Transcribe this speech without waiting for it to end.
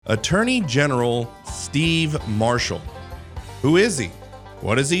Attorney General Steve Marshall. Who is he?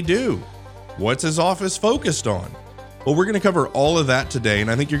 What does he do? What's his office focused on? Well, we're going to cover all of that today,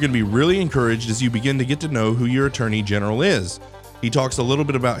 and I think you're going to be really encouraged as you begin to get to know who your Attorney General is. He talks a little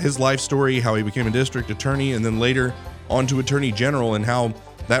bit about his life story, how he became a district attorney, and then later on to Attorney General, and how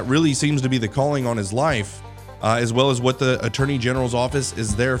that really seems to be the calling on his life, as well as what the Attorney General's office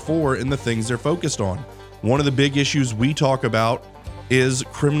is there for and the things they're focused on. One of the big issues we talk about is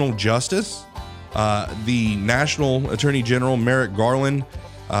criminal justice. The National Attorney General, Merrick Garland,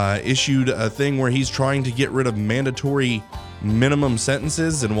 issued a thing where he's trying to get rid of mandatory minimum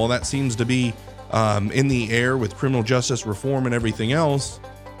sentences. And while that seems to be in the air with criminal justice reform and everything else,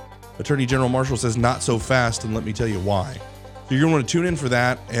 Attorney General Marshall says not so fast, and let me tell you why. So you're going to want to tune in for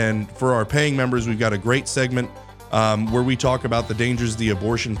that. And for our paying members, we've got a great segment where we talk about the dangers of the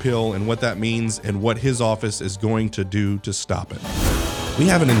abortion pill and what that means and what his office is going to do to stop it. We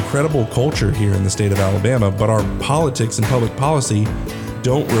have an incredible culture here in the state of Alabama, but our politics and public policy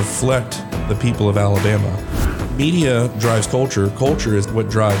don't reflect the people of Alabama. Media drives culture. Culture is what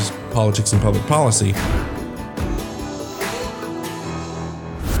drives politics and public policy.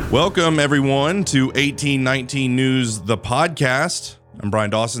 Welcome, everyone, to 1819 News, the podcast. I'm Brian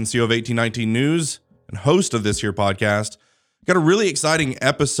Dawson, CEO of 1819 News and host of this here podcast. Got a really exciting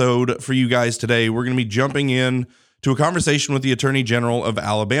episode for you guys today. We're going to be jumping in to a conversation with the Attorney General of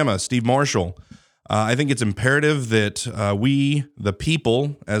Alabama, Steve Marshall. I think it's imperative that we, the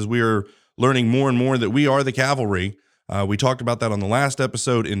people, as we're learning more and more that we are the cavalry, we talked about that on the last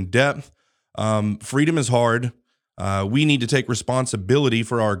episode in depth. Freedom is hard. We need to take responsibility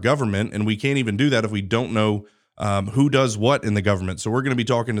for our government, and we can't even do that if we don't know who does what in the government. So we're going to be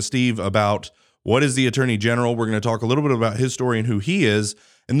talking to Steve about what is the Attorney General. We're going to talk a little bit about his story and who he is.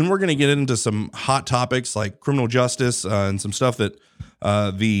 And then we're going to get into some hot topics like criminal justice and some stuff that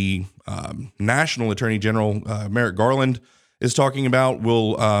the National Attorney General, Merrick Garland, is talking about.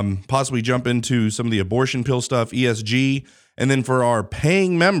 We'll possibly jump into some of the abortion pill stuff, ESG. And then for our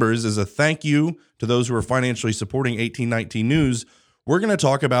paying members, as a thank you to those who are financially supporting 1819 News, we're going to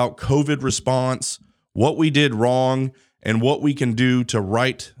talk about COVID response, what we did wrong, and what we can do to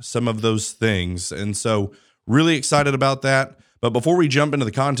right some of those things. And so really excited about that. But before we jump into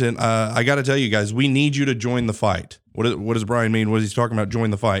the content, I got to tell you guys, we need you to join the fight. What does Brian mean? What is he talking about?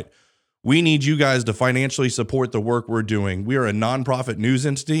 Join the fight. We need you guys to financially support the work we're doing. We are a nonprofit news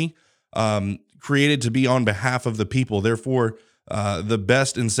entity created to be on behalf of the people. Therefore, the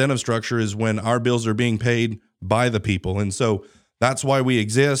best incentive structure is when our bills are being paid by the people. And so that's why we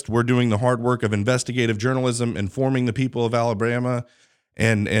exist. We're doing the hard work of investigative journalism, informing the people of Alabama,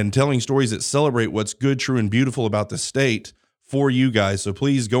 and telling stories that celebrate what's good, true, and beautiful about the state for you guys. So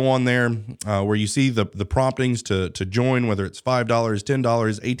please go on there where you see the promptings to join, whether it's $5, $10,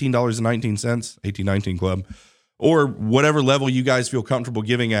 $18.19, 1819 Club, or whatever level you guys feel comfortable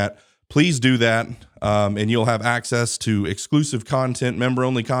giving at. Please do that, and you'll have access to exclusive content,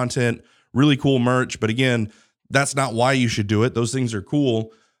 member-only content, really cool merch. But again, that's not why you should do it. Those things are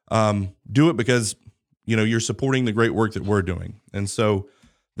cool. Do it because you're supporting the great work that we're doing. And so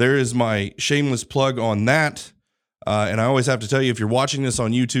there is my shameless plug on that. And I always have to tell you, if you're watching this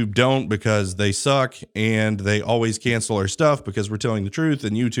on YouTube, don't, because they suck and they always cancel our stuff because we're telling the truth,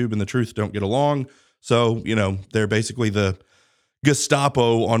 and YouTube and the truth don't get along. So, they're basically the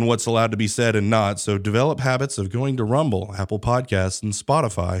Gestapo on what's allowed to be said and not. So develop habits of going to Rumble, Apple Podcasts, and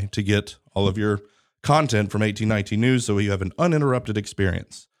Spotify to get all of your content from 1819 News so you have an uninterrupted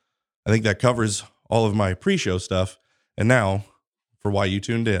experience. I think that covers all of my pre-show stuff. And now for why you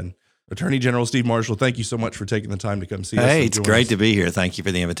tuned in. Attorney General Steve Marshall, thank you so much for taking the time to come see us. Hey, it's great to be here. Thank you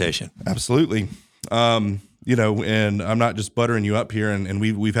for the invitation. Absolutely. And I'm not just buttering you up here, and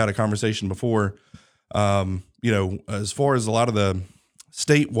we've had a conversation before. As far as a lot of the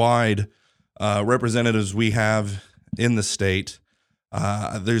statewide representatives we have in the state,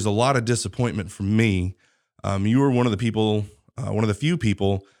 there's a lot of disappointment from me. You were one of the people, one of the few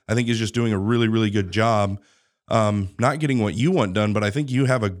people I think is just doing a really, really good job. Not getting what you want done, but I think you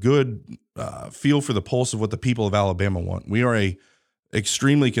have a good feel for the pulse of what the people of Alabama want. We are a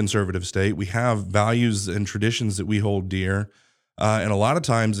extremely conservative state. We have values and traditions that we hold dear. And a lot of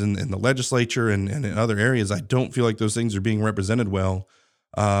times in the legislature and in other areas, I don't feel like those things are being represented well.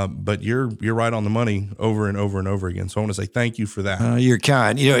 But you're right on the money over and over and over again. So I want to say thank you for that. You're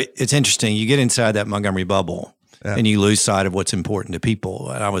kind. It's interesting. You get inside that Montgomery bubble and you lose sight of what's important to people.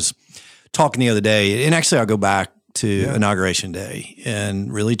 And I was talking the other day, and actually I'll go back to Inauguration Day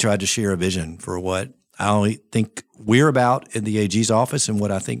and really tried to share a vision for what I think we're about in the AG's office and what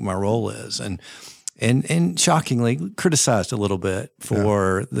I think my role is. And and shockingly criticized a little bit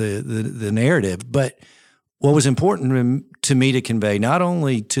for the narrative. But what was important to me to convey, not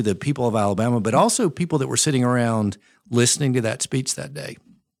only to the people of Alabama, but also people that were sitting around listening to that speech that day,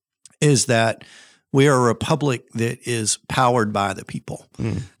 is that we are a republic that is powered by the people,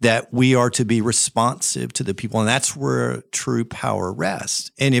 that we are to be responsive to the people, and that's where true power rests.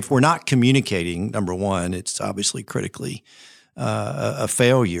 And if we're not communicating, number one, it's obviously critically a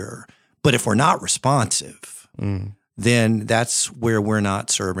failure. But if we're not responsive, then that's where we're not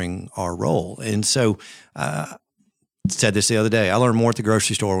serving our role. And so I said this the other day, I learn more at the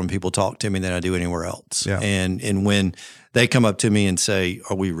grocery store when people talk to me than I do anywhere else. Yeah. And when they come up to me and say,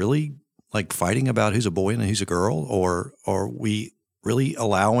 are we really like fighting about who's a boy and who's a girl, or are we really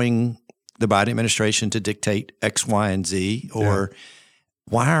allowing the Biden administration to dictate X, Y, and Z? Or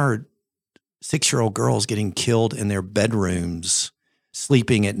why are 6-year-old girls getting killed in their bedrooms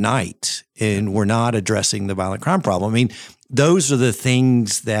sleeping at night, and we're not addressing the violent crime problem? I mean, those are the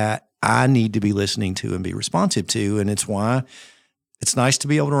things that I need to be listening to and be responsive to, and it's why it's nice to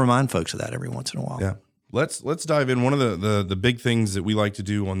be able to remind folks of that every once in a while. Yeah. Let's dive in. One of the big things that we like to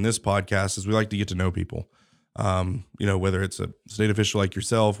do on this podcast is we like to get to know people. Whether it's a state official like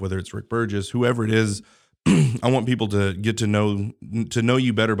yourself, whether it's Rick Burgess, whoever it is, I want people to get to know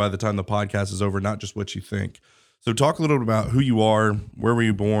you better by the time the podcast is over, not just what you think. So talk a little bit about who you are, where were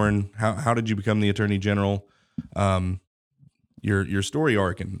you born, how did you become the Attorney General, your story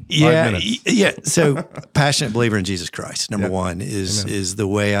arc in 5 minutes. Yeah. So passionate believer in Jesus Christ, number one, is the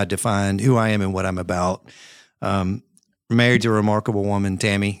way I define who I am and what I'm about. Married to a remarkable woman,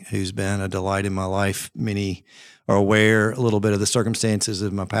 Tammy, who's been a delight in my life. Many are aware a little bit of the circumstances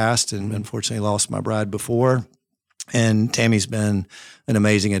of my past, and unfortunately lost my bride before. And Tammy's been an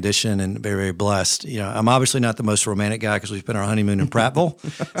amazing addition and very, very blessed. I'm obviously not the most romantic guy because we spent our honeymoon in Prattville.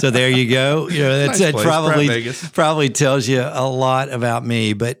 So there you go. That probably tells you a lot about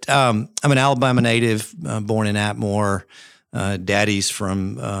me. But I'm an Alabama native, born in Atmore. Daddy's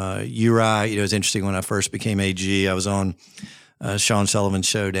from Uri. It's interesting, when I first became AG, I was on Sean Sullivan's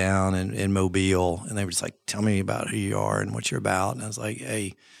show down in Mobile, and they were just like, tell me about who you are and what you're about. And I was like,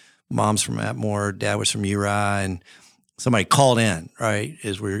 hey, mom's from Atmore, dad was from Uri, and somebody called in, right,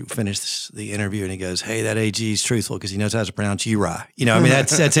 as we finished the interview, and he goes, hey, that AG is truthful because he knows how to pronounce Uri.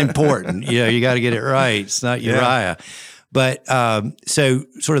 That's important. You got to get it right. It's not Uriah. But so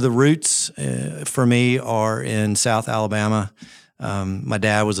sort of the roots for me are in South Alabama. My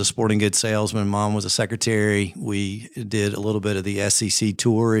dad was a sporting goods salesman. Mom was a secretary. We did a little bit of the SEC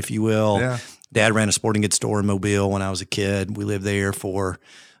tour, if you will. Yeah. Dad ran a sporting goods store in Mobile when I was a kid. We lived there for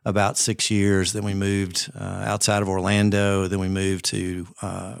about 6 years. Then we moved outside of Orlando. Then we moved to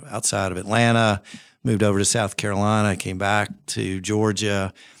outside of Atlanta, moved over to South Carolina, came back to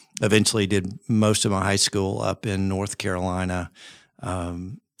Georgia, eventually did most of my high school up in North Carolina.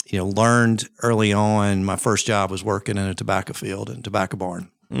 Learned early on, my first job was working in a tobacco field and tobacco barn.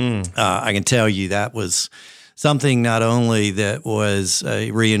 I can tell you that was something not only that was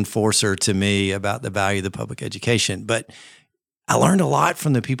a reinforcer to me about the value of the public education, but I learned a lot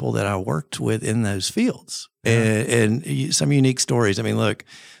from the people that I worked with in those fields, and some unique stories. I mean, look,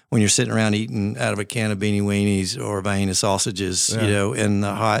 when you're sitting around eating out of a can of Beanie Weenies or a vein of sausages, in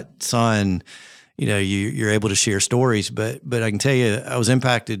the hot sun, you're able to share stories. But I can tell you, I was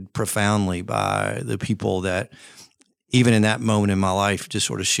impacted profoundly by the people that, even in that moment in my life, just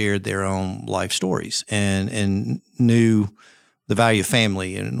sort of shared their own life stories and knew the value of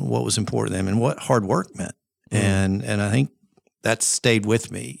family and what was important to them and what hard work meant. And I think that's stayed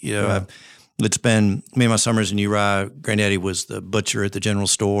with me. It's been me and my summers in Uri. Granddaddy was the butcher at the general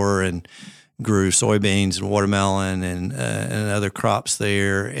store and grew soybeans and watermelon and other crops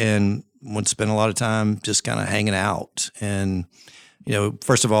there, and would spend a lot of time just kind of hanging out. And,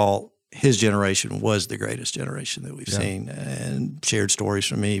 first of all, his generation was the greatest generation that we've seen, and shared stories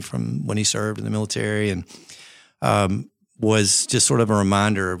from me from when he served in the military, and was just sort of a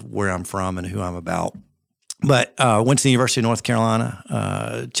reminder of where I'm from and who I'm about. But went to the University of North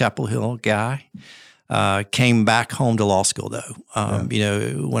Carolina, Chapel Hill guy. Came back home to law school, though.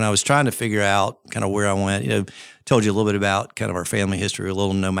 When I was trying to figure out kind of where I went, told you a little bit about kind of our family history, a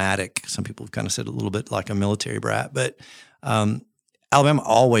little nomadic. Some people have kind of said a little bit like a military brat. But Alabama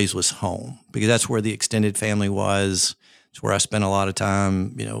always was home because that's where the extended family was. It's where I spent a lot of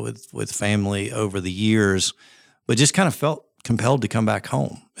time, with family over the years, but just kind of felt compelled to come back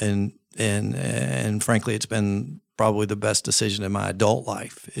home. And frankly, it's been probably the best decision in my adult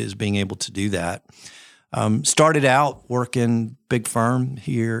life is being able to do that. Started out working big firm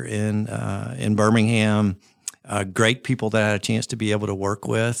here in Birmingham. Great people that I had a chance to be able to work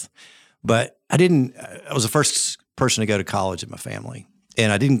with, But I was the first person to go to college in my family,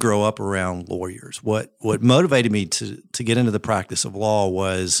 and I didn't grow up around lawyers. What motivated me to get into the practice of law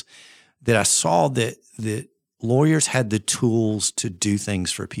was that I saw that lawyers had the tools to do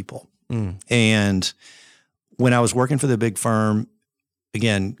things for people. And when I was working for the big firm,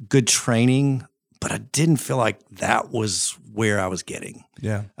 again, good training, but I didn't feel like that was where I was getting.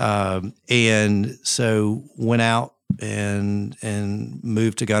 Yeah. And so went out and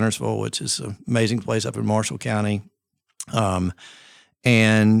moved to Guntersville, which is an amazing place up in Marshall County,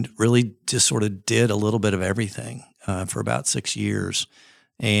 and really just sort of did a little bit of everything for about 6 years,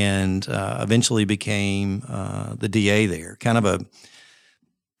 and eventually became the DA there. Kind of a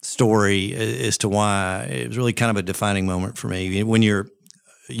story as to why it was really kind of a defining moment for me. When you're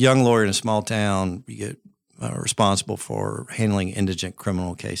a young lawyer in a small town, you get responsible for handling indigent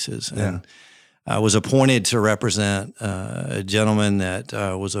criminal cases. And I was appointed to represent a gentleman that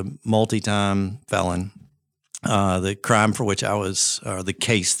was a multi-time felon. The crime for which the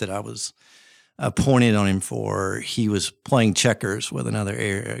case that I was appointed on him for, he was playing checkers with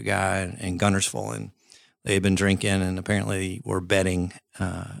another guy in Guntersville, and they had been drinking and apparently were betting.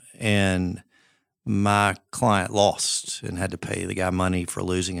 And my client lost and had to pay the guy money for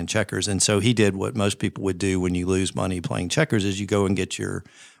losing in checkers. And so he did what most people would do when you lose money playing checkers, is you go and get your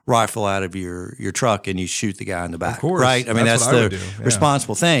rifle out of your truck and you shoot the guy in the back. Of course. Right? I mean, that's the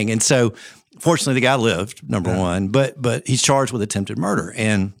responsible thing. And so fortunately the guy lived, number one, but he's charged with attempted murder.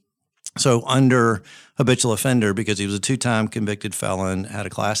 And so under habitual offender, because he was a 2-time convicted felon, had a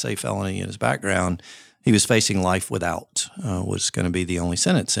Class A felony in his background, he was facing life without, was going to be the only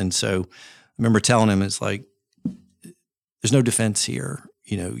sentence. And so I remember telling him, it's like, there's no defense here.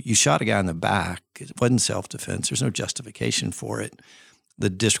 You know, you shot a guy in the back. It wasn't self-defense. There's no justification for it. The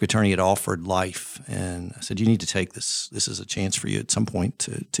district attorney had offered life. And I said, you need to take this. This is a chance for you at some point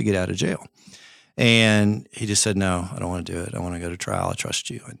to get out of jail. And he just said, no, I don't want to do it. I want to go to trial. I trust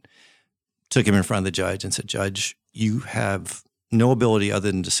you. And took him in front of the judge and said, Judge, you have no ability other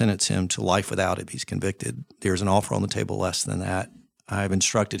than to sentence him to life without if he's convicted. There's an offer on the table less than that. I've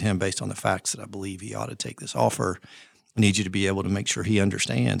instructed him based on the facts that I believe he ought to take this offer. I need you to be able to make sure he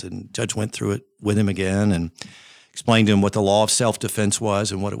understands. And the judge went through it with him again and explained to him what the law of self-defense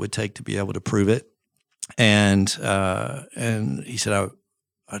was and what it would take to be able to prove it. And he said,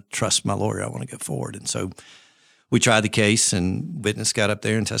 I trust my lawyer. I want to go forward. And so we tried the case, and witness got up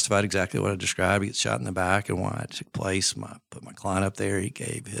there and testified exactly what I described. He gets shot in the back and why it took place. Put my client up there. He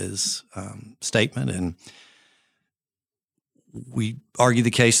gave his statement, and we argued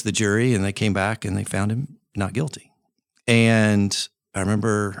the case to the jury, and they came back and they found him not guilty. And I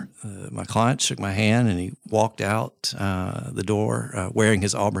remember my client shook my hand, and he walked out the door wearing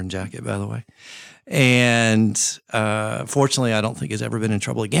his Auburn jacket, by the way. And fortunately, I don't think he's ever been in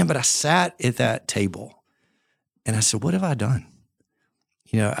trouble again. But I sat at that table, and I said, what have I done?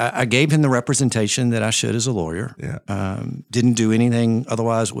 You know, I gave him the representation that I should as a lawyer. Yeah. Didn't do anything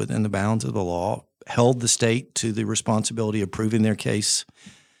otherwise within the bounds of the law. Held the state to the responsibility of proving their case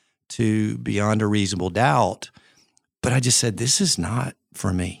to beyond a reasonable doubt. But I just said, this is not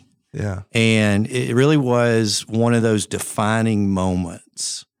for me. Yeah. And it really was one of those defining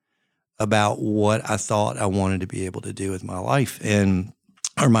moments about what I thought I wanted to be able to do with my life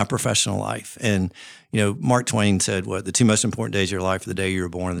or my professional life. And, you know, Mark Twain said, the 2 most important days of your life are the day you were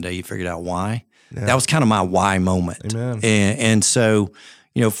born and the day you figured out why. Yeah. That was kind of my why moment. Amen. And so,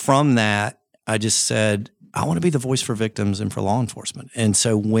 you know, from that, I just said, I want to be the voice for victims and for law enforcement. And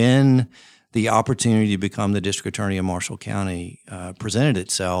so when the opportunity to become the district attorney of Marshall County presented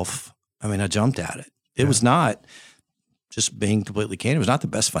itself, I mean, I jumped at it. It was not, just being completely candid, it was not the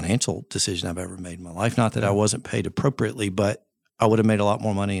best financial decision I've ever made in my life. Not that I wasn't paid appropriately, but I would have made a lot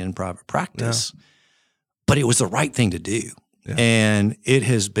more money in private practice. Yeah. But it was the right thing to do. Yeah. And it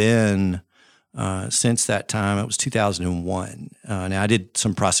has been since that time. It was 2001. Now, I did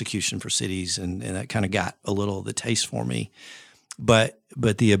some prosecution for cities, and that kind of got a little of the taste for me. But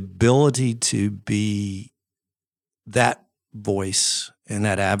the ability to be that voice and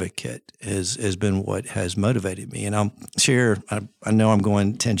that advocate has been what has motivated me. And I'll share, I know I'm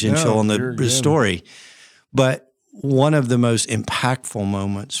going tangential on the story, but one of the most impactful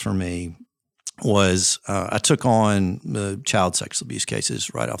moments for me was I took on the child sexual abuse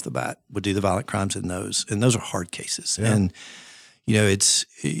cases right off the bat, would do the violent crimes in those. And those are hard cases. Yeah. And, you know, it's,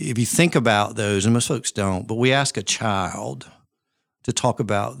 if you think about those, and most folks don't, but we ask a child to talk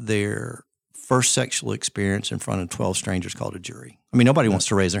about their first sexual experience in front of 12 strangers called a jury. I mean, nobody wants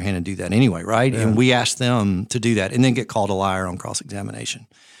to raise their hand and do that anyway, right? Yeah. And we ask them to do that and then get called a liar on cross-examination.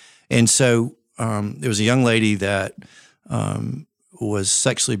 And so there was a young lady that was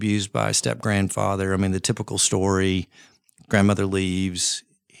sexually abused by a step-grandfather. I mean, the typical story, grandmother leaves,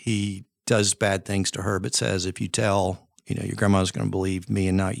 he does bad things to her, but says, if you tell, your grandmother's going to believe me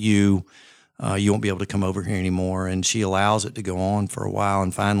and not you, you won't be able to come over here anymore. And she allows it to go on for a while.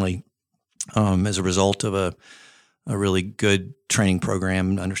 And finally, as a result of a really good training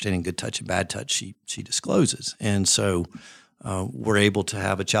program, understanding good touch and bad touch, she discloses. And so we're able to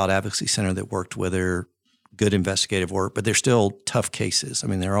have a child advocacy center that worked with her, good investigative work, but they're still tough cases. I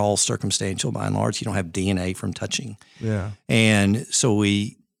mean, they're all circumstantial by and large. You don't have DNA from touching. Yeah. And so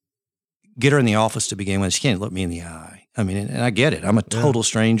we get her in the office to begin with. She can't look me in the eye. I mean, and I get it. I'm a total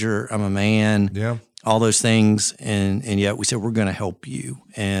stranger. I'm a man. Yeah. All those things. And yet we said, we're going to help you.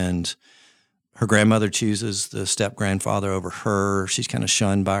 And her grandmother chooses the step-grandfather over her. She's kind of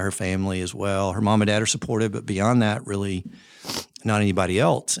shunned by her family as well. Her mom and dad are supportive, but beyond that, really not anybody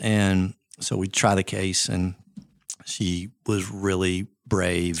else. And so we try the case, and she was really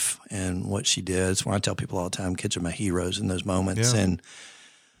brave in what she did. It's why I tell people all the time, kids are my heroes in those moments. Yeah. And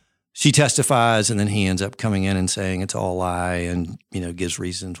she testifies, and then he ends up coming in and saying it's all a lie, and gives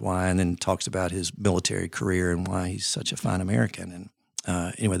reasons why, and then talks about his military career and why he's such a fine American.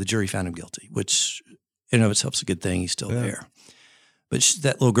 And anyway, the jury found him guilty, which in and of itself is a good thing. He's still there. But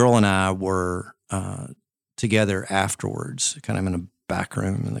that little girl and I were together afterwards, kind of in a back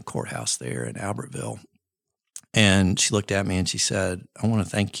room in the courthouse there in Albertville. And she looked at me and she said, I want to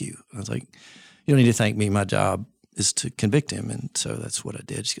thank you. I was like, you don't need to thank me. My job is to convict him. And so that's what I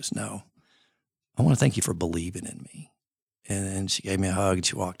did. She goes, no, I want to thank you for believing in me. And then she gave me a hug and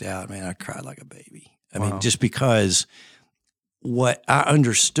she walked out. Man, I cried like a baby. I mean, just because what I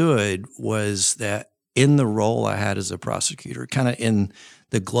understood was that in the role I had as a prosecutor, kind of in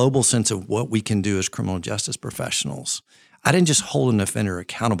the global sense of what we can do as criminal justice professionals, I didn't just hold an offender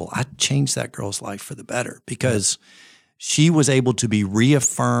accountable. I changed that girl's life for the better because she was able to be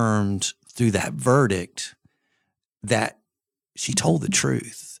reaffirmed through that verdict that she told the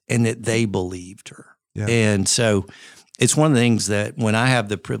truth and that they believed her. Yeah. And so it's one of the things that when I have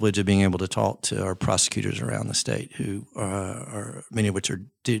the privilege of being able to talk to our prosecutors around the state, who are many of which are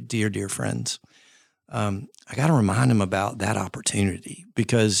dear, dear friends, I got to remind them about that opportunity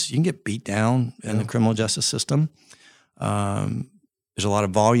because you can get beat down in the criminal justice system. There's a lot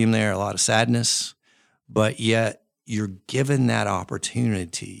of volume there, a lot of sadness, but yet you're given that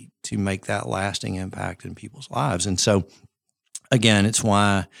opportunity to make that lasting impact in people's lives. And so, again, it's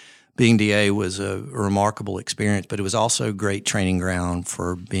why being DA was a remarkable experience, but it was also a great training ground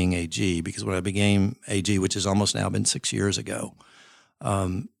for being AG, because when I became AG, which has almost now been 6 years ago,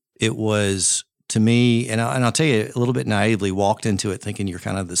 it was, to me, and I'll tell you a little bit naively, walked into it thinking you're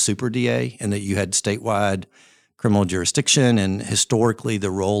kind of the super DA and that you had statewide criminal jurisdiction, and historically the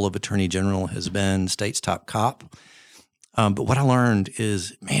role of attorney general has been state's top cop. But what I learned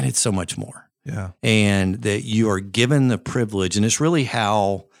is, man, it's so much more. Yeah. And that you are given the privilege, and it's really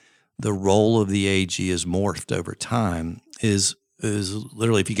how the role of the AG is morphed over time, is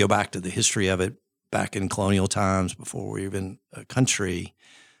literally, if you go back to the history of it, back in colonial times before we were even a country,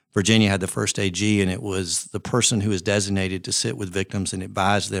 Virginia had the first AG, and it was the person who was designated to sit with victims and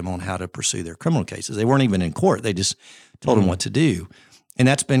advise them on how to pursue their criminal cases. They weren't even in court. They just told them what to do. And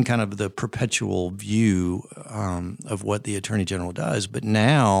that's been kind of the perpetual view of what the Attorney General does. But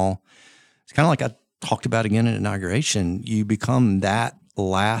now, it's kind of like I talked about again at inauguration, you become that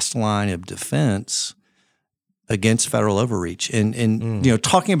last line of defense against federal overreach. And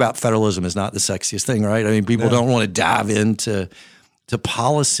talking about federalism is not the sexiest thing, right? I mean, people don't want to dive into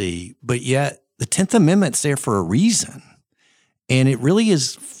policy, but yet the 10th Amendment's there for a reason. And it really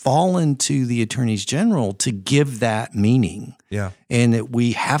has fallen to the attorneys general to give that meaning. Yeah. And that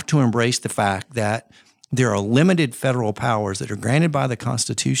we have to embrace the fact that there are limited federal powers that are granted by the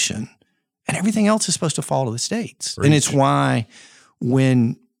Constitution, and everything else is supposed to fall to the states. Preach. And it's why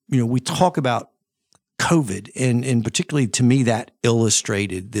when we talk about COVID, and particularly to me that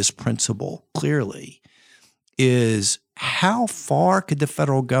illustrated this principle clearly, is how far could the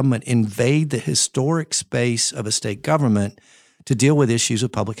federal government invade the historic space of a state government to deal with issues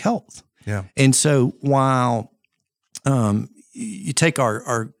of public health? Yeah. And so while you take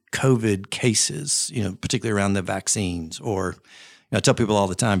our COVID cases, particularly around the vaccines, or I tell people all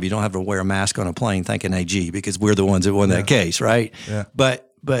the time, you don't have to wear a mask on a plane, thank an AG, because we're the ones that won that case, right? Yeah. But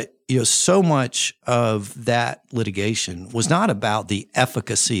so much of that litigation was not about the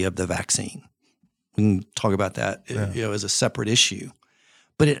efficacy of the vaccine. We can talk about that, as a separate issue.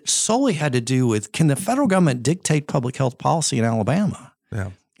 But it solely had to do with, can the federal government dictate public health policy in Alabama?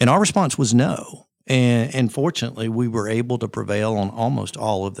 Yeah. And our response was no. And fortunately, we were able to prevail on almost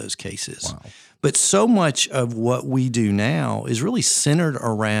all of those cases. Wow. But so much of what we do now is really centered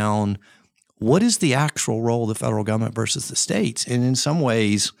around what is the actual role of the federal government versus the states. And in some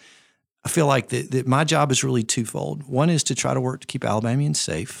ways, I feel like that my job is really twofold. One is to try to work to keep Alabamians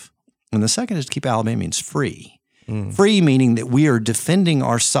safe, and the second is to keep Alabamians free. Free meaning that we are defending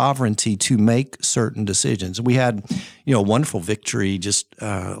our sovereignty to make certain decisions. We had, a wonderful victory just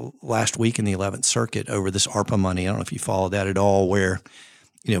last week in the 11th Circuit over this ARPA money. I don't know if you followed that at all, where,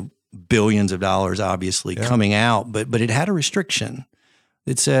 billions of dollars obviously coming out, but it had a restriction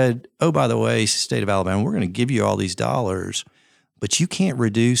that said, oh, by the way, state of Alabama, we're going to give you all these dollars, but you can't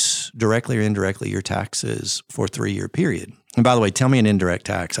reduce directly or indirectly your taxes for a 3-year period. And by the way, tell me an indirect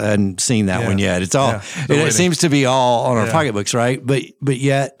tax. I hadn't seen that one yet. It's all it seems to be all on our pocketbooks, right? But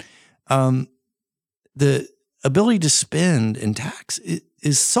yet, the ability to spend and tax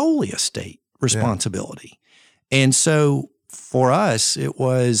is solely a state responsibility. And so for us, it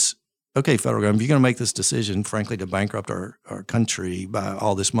was, okay, federal government, if you're going to make this decision, frankly, to bankrupt our country by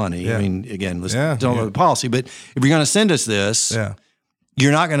all this money. I mean, again, let's don't know the policy, but if you're going to send us this,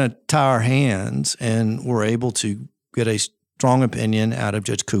 you're not going to tie our hands. And we're able to get a strong opinion out of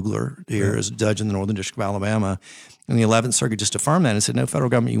Judge Kugler here as a judge in the Northern District of Alabama. And the 11th Circuit just affirmed that and said, no, federal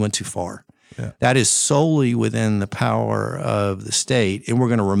government, you went too far. That is solely within the power of the state. And we're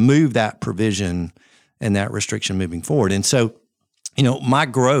going to remove that provision and that restriction moving forward. And so, my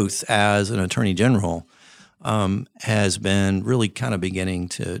growth as an attorney general has been really kind of beginning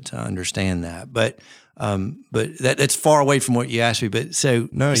to understand that. But that's far away from what you asked me. But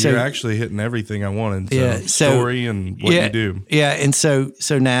you're actually hitting everything I wanted. Story and what you do. Yeah, and so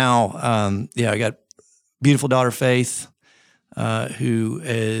now, I got beautiful daughter Faith, who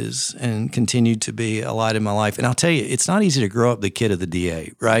is and continued to be a light in my life. And I'll tell you, it's not easy to grow up the kid of the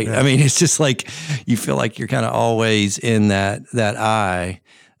DA, right? I mean, it's just like you feel like you're kind of always in that eye.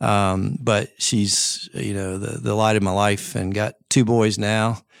 But she's, the light of my life, and got 2 boys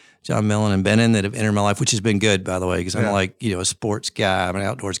now, John Millen and Benin, that have entered my life, which has been good, by the way, because I'm like, a sports guy, I'm an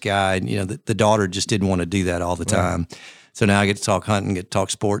outdoors guy. And, the daughter just didn't want to do that all the time. So now I get to talk hunting, get to talk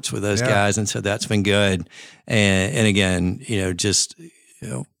sports with those guys. And so that's been good. And again, just,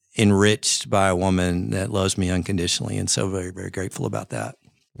 enriched by a woman that loves me unconditionally. And so very, very grateful about that.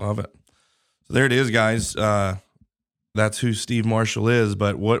 Love it. So there it is, guys. That's who Steve Marshall is.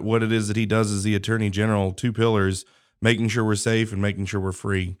 But what it is that he does as the Attorney General, 2 pillars, making sure we're safe and making sure we're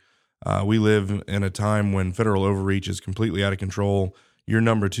free. We live in a time when federal overreach is completely out of control. Your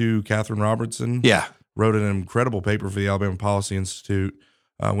number 2, Catherine Robertson, wrote an incredible paper for the Alabama Policy Institute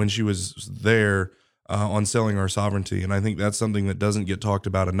when she was there on selling our sovereignty. And I think that's something that doesn't get talked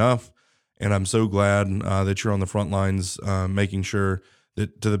about enough. And I'm so glad that you're on the front lines making sure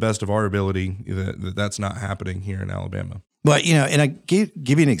that, to the best of our ability, that's not happening here in Alabama. But, and I give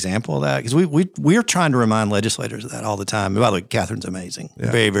you an example of that, because we're trying to remind legislators of that all the time. By the way, Catherine's amazing,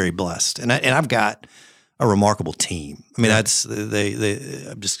 very, very blessed. And I've got a remarkable team. I mean, that's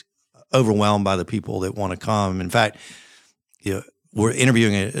I'm just overwhelmed by the people that want to come. In fact, we're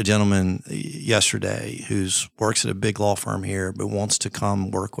interviewing a gentleman yesterday who works at a big law firm here, but wants to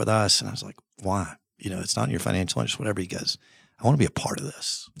come work with us. And I was like, why? It's not in your financial interest, whatever. He goes, I want to be a part of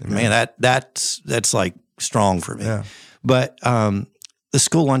this. Man, that's like strong for me. Yeah. But the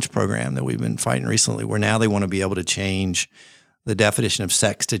school lunch program that we've been fighting recently, where now they want to be able to change the definition of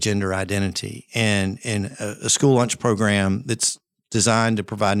sex to gender identity, and a school lunch program that's designed to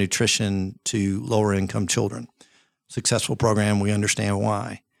provide nutrition to lower income children. Successful program, we understand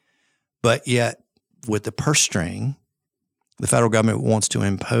why. But yet, with the purse string, the federal government wants to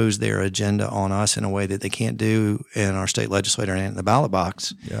impose their agenda on us in a way that they can't do in our state legislature and in the ballot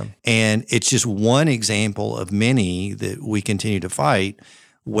box. Yeah. And it's just one example of many that we continue to fight,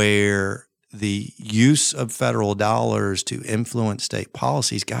 where the use of federal dollars to influence state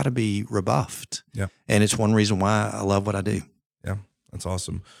policies got to be rebuffed. Yeah. And it's one reason why I love what I do. Yeah, that's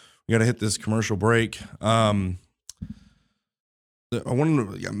awesome. We got to hit this commercial break. I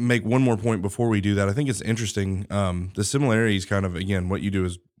wanted to make one more point before we do that. I think it's interesting. The similarities kind of, again, what you do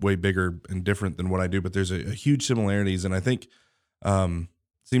is way bigger and different than what I do, but there's a huge similarities. And I think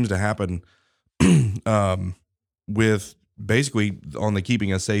seems to happen with basically on the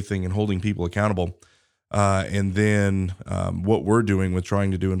keeping us safe thing and holding people accountable. And then what we're doing with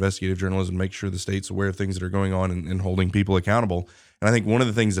trying to do investigative journalism, make sure the state's aware of things that are going on and holding people accountable. And I think one of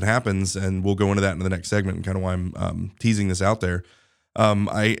the things that happens, and we'll go into that in the next segment, and kind of why I'm teasing this out there.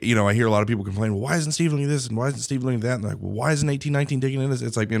 I hear a lot of people complain, well, why isn't Steve looking at this? And why isn't Steve looking at that? And they're like, well, why isn't 1819 digging into this?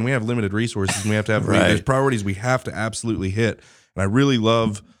 It's like, man, we have limited resources, and we have to have there's priorities we have to absolutely hit. And I really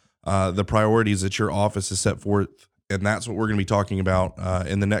love the priorities that your office has set forth. And that's what we're going to be talking about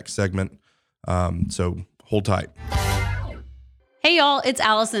in the next segment So hold tight. Hey y'all, it's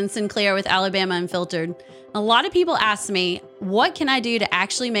Allison Sinclair with Alabama Unfiltered. A lot of people ask me, what can I do to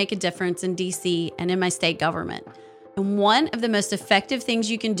actually make a difference in DC and in my state government? And one of the most effective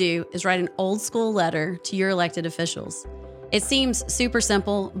things you can do is write an old school letter to your elected officials. It seems super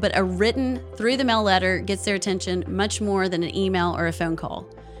simple, but a written through the mail letter gets their attention much more than an email or a phone call.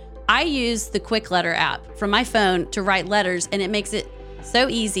 I use the Quick Letter app from my phone to write letters, and it makes it so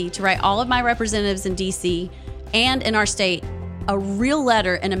easy to write all of my representatives in DC and in our state a real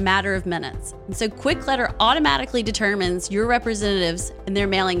letter in a matter of minutes. And so Quick Letter automatically determines your representatives and their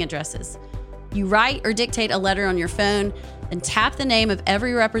mailing addresses. You write or dictate a letter on your phone, then tap the name of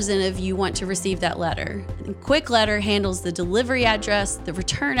every representative you want to receive that letter. And Quick Letter handles the delivery address, the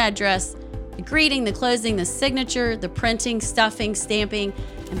return address, the greeting, the closing, the signature, the printing, stuffing, stamping,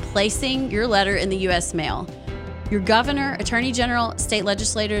 and placing your letter in the U.S. mail. Your governor, attorney general, state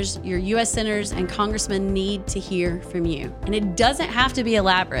legislators, your U.S. senators, and congressmen need to hear from you. And it doesn't have to be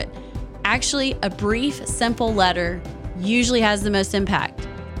elaborate. Actually, a brief, simple letter usually has the most impact.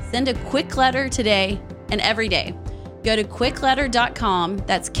 Send a quick letter today and every day. Go to quickletter.com,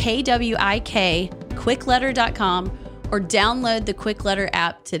 that's Kwik, quickletter.com, or download the Quick Letter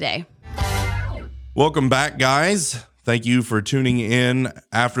app today. Welcome back, guys. Thank you for tuning in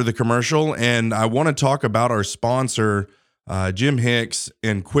after the commercial. And I want to talk about our sponsor, Jim Hicks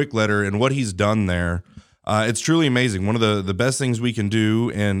and Quick Letter, and what he's done there. It's truly amazing. One of the best things we can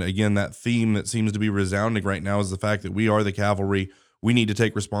do, and again, that theme that seems to be resounding right now is the fact that we are the cavalry. We need to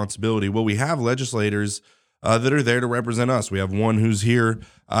take responsibility. Well, we have legislators that are there to represent us. We have one who's here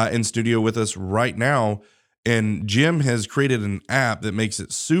in studio with us right now. And Jim has created an app that makes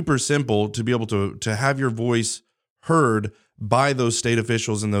it super simple to be able to have your voice heard by those state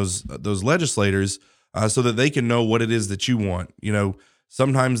officials and those legislators, so that they can know what it is that you want. You know,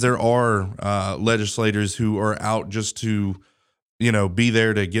 sometimes there are legislators who are out just to, you know, be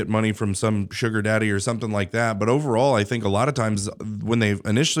there to get money from some sugar daddy or something like that. But overall, I think a lot of times when they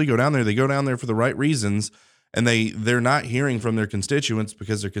initially go down there, they go down there for the right reasons, and they're not hearing from their constituents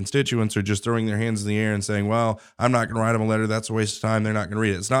because their constituents are just throwing their hands in the air and saying, well, I'm not going to write them a letter. That's a waste of time. They're not going to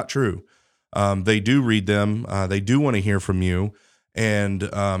read it. It's not true. They do read them. They do want to hear from you. And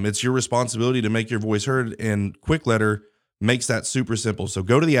it's your responsibility to make your voice heard. And Quick Letter makes that super simple. So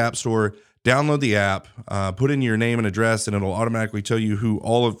go to the App Store, download the app, put in your name and address, and it'll automatically tell you who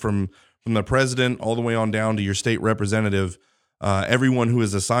from the president all the way on down to your state representative, everyone who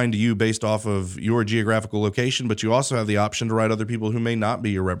is assigned to you based off of your geographical location. But you also have the option to write other people who may not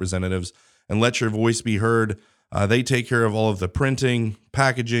be your representatives and let your voice be heard. They take care of all of the printing,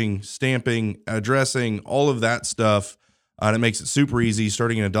 packaging, stamping, addressing, all of that stuff. And it makes it super easy,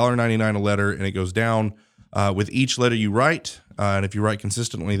 starting at $1.99 a letter, and it goes down with each letter you write. And if you write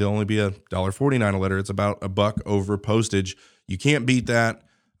consistently, there'll only be $1.49 a letter. It's about $1 over postage. You can't beat that.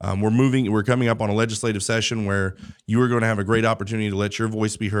 We're coming up on a legislative session where you are going to have a great opportunity to let your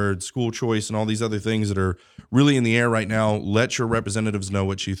voice be heard, school choice, and all these other things that are really in the air right now. Let your representatives know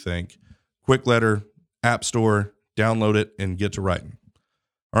what you think. Quick Letter, App Store, download it, and get to writing.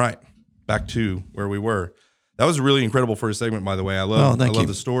 All right, back to where we were. That was a really incredible first segment, by the way. I love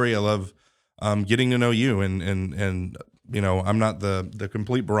the story. I love getting to know you, and you know, I'm not the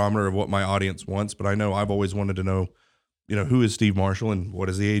complete barometer of what my audience wants, but I know I've always wanted to know, you know, who is Steve Marshall and what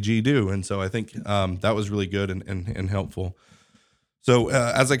does the AG do? And so I think that was really good and helpful. So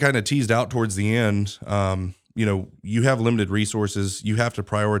as I kind of teased out towards the end, you know, you have limited resources. You have to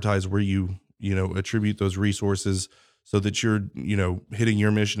prioritize where you attribute those resources so that you're, you know, hitting your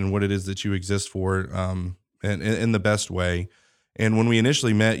mission and what it is that you exist for, and in the best way. And when we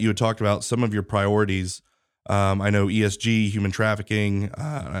initially met, you had talked about some of your priorities. I know ESG, human trafficking.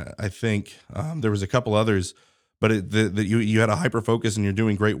 I think there was a couple others, but you had a hyper focus and you're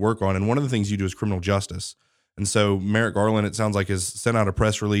doing great work on. And one of the things you do is criminal justice. And so Merrick Garland, it sounds like, has sent out a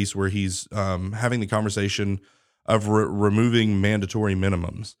press release where he's having the conversation of removing mandatory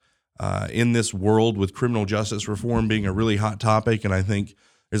minimums. In this world with criminal justice reform being a really hot topic. And I think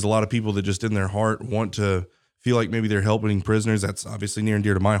there's a lot of people that just in their heart want to feel like maybe they're helping prisoners. That's obviously near and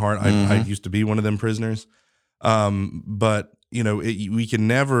dear to my heart. I used to be one of them prisoners. But, you know, we can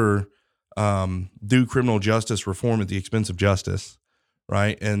never do criminal justice reform at the expense of justice,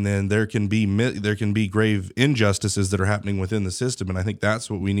 right? And then there can be grave injustices that are happening within the system. And I think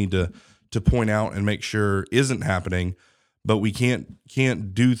that's what we need to point out and make sure isn't happening. But we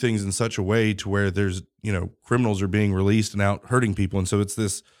can't do things in such a way to where there's, you know, criminals are being released and out hurting people. And so it's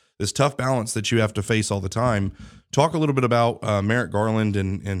this tough balance that you have to face all the time. Talk a little bit about Merrick Garland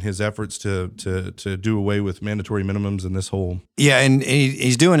and his efforts to do away with mandatory minimums and this whole. Yeah, and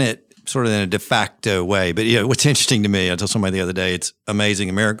he's doing it sort of in a de facto way. But what's interesting to me, I told somebody the other day, it's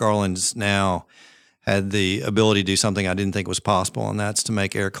amazing. Merrick Garland's now had the ability to do something I didn't think was possible, and that's to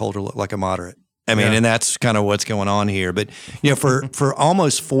make Eric Holder look like a moderate. I mean, and that's kind of what's going on here. But, for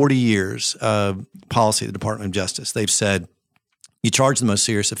almost 40 years of policy of the Department of Justice, they've said you charge the most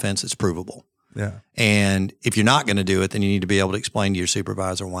serious offense that's provable. Yeah. And if you're not going to do it, then you need to be able to explain to your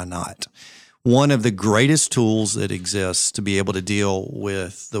supervisor why not. One of the greatest tools that exists to be able to deal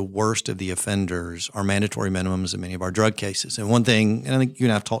with the worst of the offenders are mandatory minimums in many of our drug cases. And one thing, and I think you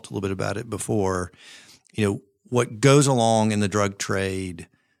and I have talked a little bit about it before, what goes along in the drug trade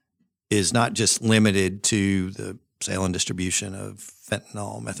is not just limited to the sale and distribution of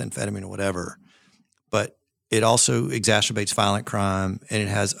fentanyl, methamphetamine, or whatever, but it also exacerbates violent crime, and it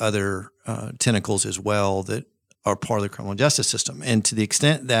has other tentacles as well that are part of the criminal justice system. And to the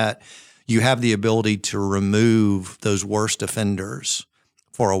extent that you have the ability to remove those worst offenders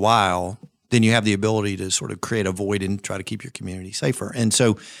for a while, then you have the ability to sort of create a void and try to keep your community safer. And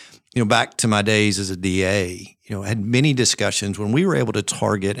so, back to my days as a DA, I had many discussions when we were able to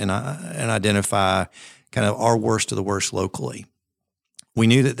target and identify kind of our worst of the worst locally. We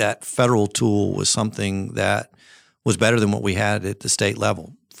knew that federal tool was something that was better than what we had at the state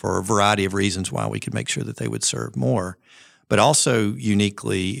level for a variety of reasons why we could make sure that they would serve more. But also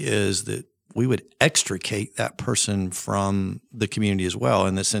uniquely is that we would extricate that person from the community as well,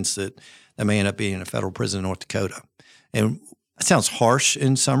 in the sense that they may end up being in a federal prison in North Dakota. And it sounds harsh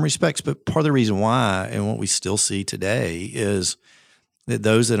in some respects, but part of the reason why, and what we still see today, is that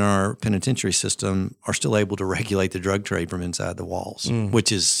those in our penitentiary system are still able to regulate the drug trade from inside the walls,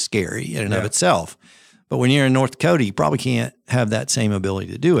 which is scary in and of itself. But when you're in North Dakota, you probably can't have that same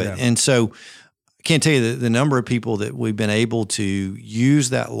ability to do it. Yeah. And so I can't tell you the number of people that we've been able to use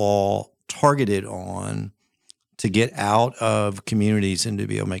that law targeted on to get out of communities and to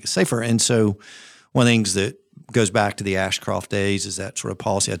be able to make it safer. And so one of the things that goes back to the Ashcroft days is that sort of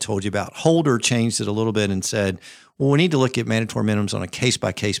policy I told you about. Holder changed it a little bit and said, well, we need to look at mandatory minimums on a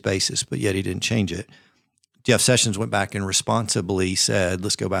case-by-case basis, but yet he didn't change it. Jeff Sessions went back and responsibly said,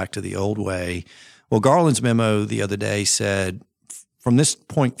 let's go back to the old way. Well, Garland's memo the other day said, from this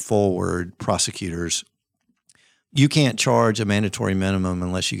point forward, prosecutors, you can't charge a mandatory minimum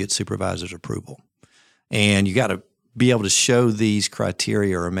unless you get supervisor's approval. And you got to be able to show these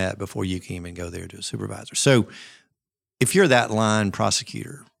criteria are met before you can even go there to a supervisor. So if you're that line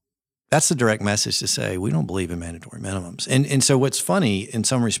prosecutor, that's the direct message to say, we don't believe in mandatory minimums. And so what's funny in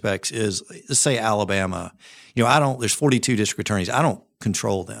some respects is, let's say Alabama, there's 42 district attorneys. I don't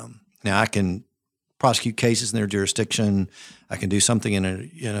control them. Now I can prosecute cases in their jurisdiction. I can do something in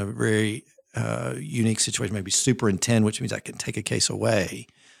a very unique situation, maybe superintend, which means I can take a case away.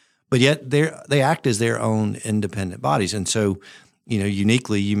 But yet they act as their own independent bodies. And so,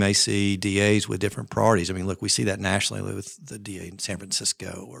 uniquely, you may see DAs with different priorities. I mean, look, we see that nationally with the DA in San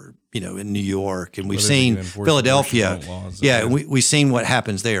Francisco or, in New York. And we've seen Philadelphia. We've seen what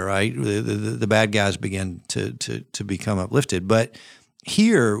happens there, right? The bad guys begin to become uplifted. But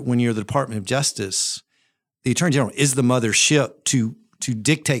here, when you're the Department of Justice, the Attorney General is the mothership to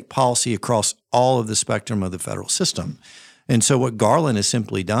dictate policy across all of the spectrum of the federal system. And so what Garland has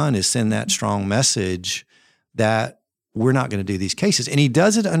simply done is send that strong message that we're not going to do these cases. And he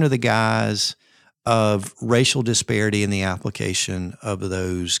does it under the guise of racial disparity in the application of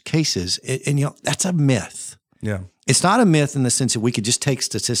those cases. And that's a myth. Yeah. It's not a myth in the sense that we could just take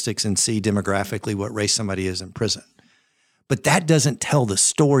statistics and see demographically what race somebody is in prison. But that doesn't tell the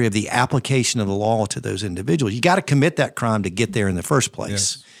story of the application of the law to those individuals. You got to commit that crime to get there in the first place.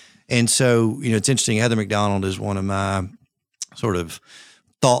 Yes. And so, it's interesting. Heather McDonald is one of my sort of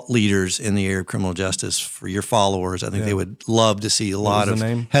thought leaders in the area of criminal justice. For your followers, I think they would love to see a lot of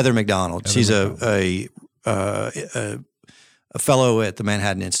name? Heather McDonald. She's a fellow at the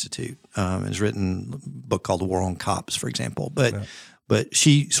Manhattan Institute. Has written a book called The War on Cops, for example. But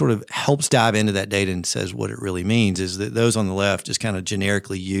she sort of helps dive into that data and says what it really means is that those on the left just kind of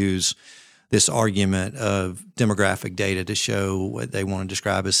generically use this argument of demographic data to show what they want to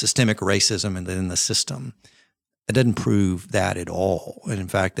describe as systemic racism in the system. It doesn't prove that at all. And in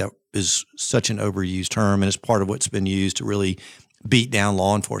fact, that is such an overused term, and it's part of what's been used to really beat down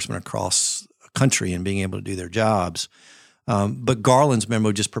law enforcement across the country and being able to do their jobs. But Garland's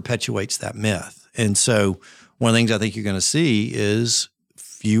memo just perpetuates that myth. And so one of the things I think you're going to see is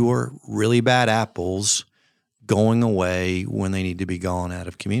fewer really bad apples going away when they need to be gone out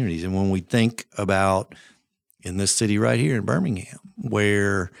of communities. And when we think about in this city right here in Birmingham,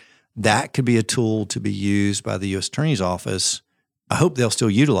 where that could be a tool to be used by the U.S. Attorney's Office, I hope they'll still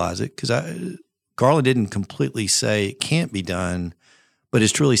utilize it because Garland didn't completely say it can't be done, but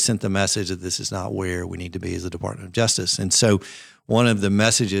it's truly sent the message that this is not where we need to be as the Department of Justice. And so one of the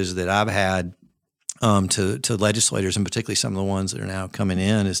messages that I've had to legislators, and particularly some of the ones that are now coming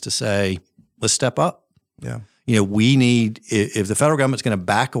in, is to say, let's step up. Yeah. We need, if the federal government's going to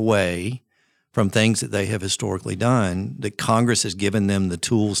back away from things that they have historically done, that Congress has given them the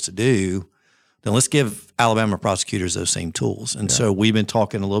tools to do, then let's give Alabama prosecutors those same tools. And so we've been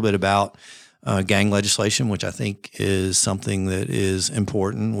talking a little bit about gang legislation, which I think is something that is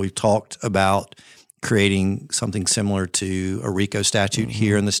important. We've talked about creating something similar to a RICO statute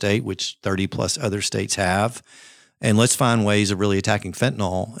here in the state, which 30 plus other states have. And let's find ways of really attacking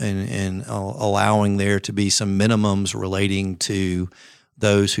fentanyl and allowing there to be some minimums relating to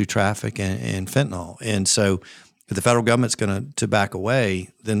those who traffic in fentanyl. And so if the federal government's going to back away,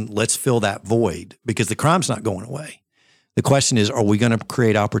 then let's fill that void, because the crime's not going away. The question is, are we going to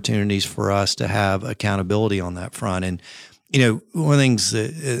create opportunities for us to have accountability on that front? And, one of the things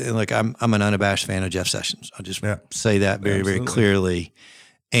that, like, I'm an unabashed fan of Jeff Sessions. I'll just say that very, very clearly.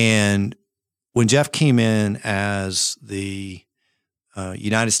 And when Jeff came in as the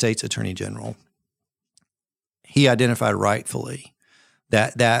United States Attorney General, he identified rightfully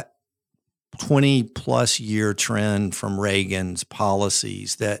that 20-plus year trend from Reagan's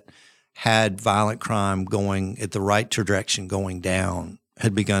policies that had violent crime going at the right direction, going down,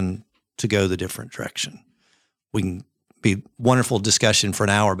 had begun to go the different direction. We can be wonderful discussion for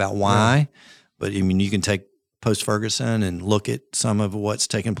an hour about why, but you can take post-Ferguson and look at some of what's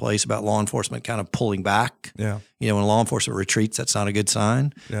taken place about law enforcement kind of pulling back. Yeah. When law enforcement retreats, that's not a good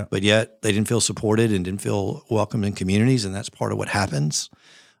sign. Yeah. But yet they didn't feel supported and didn't feel welcomed in communities, and that's part of what happens.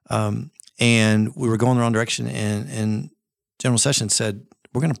 And we were going the wrong direction, and General Sessions said,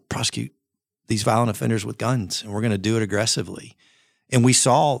 we're going to prosecute these violent offenders with guns, and we're going to do it aggressively. And we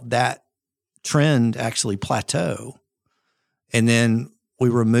saw that trend actually plateau. And then we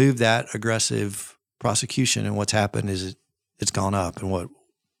removed that aggressive prosecution, and what's happened is it's gone up. And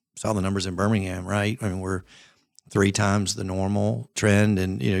saw the numbers in Birmingham, right? I mean, we're 3 times the normal trend.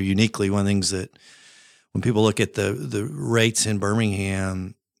 And, uniquely, one of the things that when people look at the rates in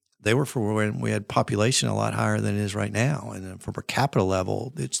Birmingham, they were for when we had population a lot higher than it is right now. And from a capital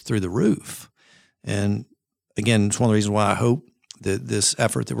level, it's through the roof. And again, it's one of the reasons why I hope that this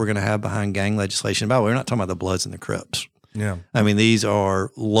effort that we're going to have behind gang legislation, by the way, we're not talking about the Bloods and the Crips. Yeah. I mean, these are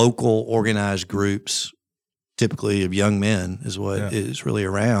local organized groups, typically of young men is what is really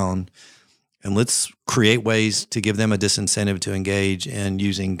around. And let's create ways to give them a disincentive to engage in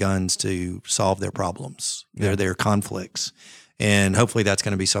using guns to solve their problems, their conflicts. And hopefully that's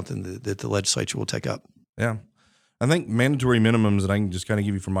going to be something that the legislature will take up. Yeah. I think mandatory minimums, and I can just kind of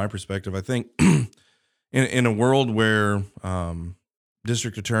give you from my perspective, I think in a world where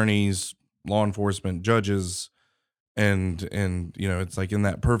district attorneys, law enforcement, judges, and it's like in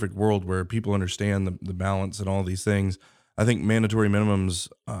that perfect world where people understand the balance and all these things, I think mandatory minimums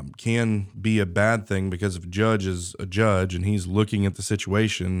can be a bad thing, because if a judge is a judge and he's looking at the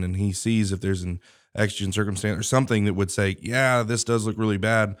situation and he sees if there's an exigent circumstance or something that would say, yeah, this does look really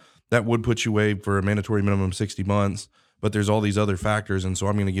bad, that would put you away for a mandatory minimum 60 months, but there's all these other factors, and so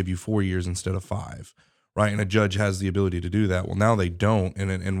I'm going to give you 4 years instead of 5, right? And a judge has the ability to do that. Well, now they don't,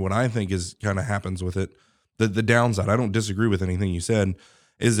 and what I think is kind of happens with it, the downside, I don't disagree with anything you said,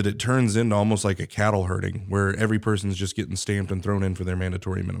 is that it turns into almost like a cattle herding where every person's just getting stamped and thrown in for their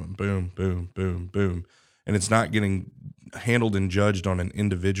mandatory minimum. Boom, boom, boom, boom. And it's not getting handled and judged on an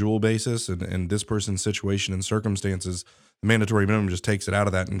individual basis. And this person's situation and circumstances, the mandatory minimum just takes it out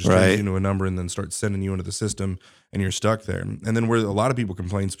of that and just turns you into a number and then starts sending you into the system, and you're stuck there. And then where a lot of people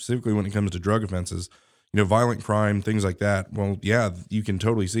complain, specifically when it comes to drug offenses, violent crime, things like that. Well, yeah, you can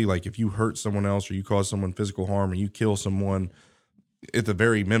totally see, like, if you hurt someone else or you cause someone physical harm or you kill someone, at the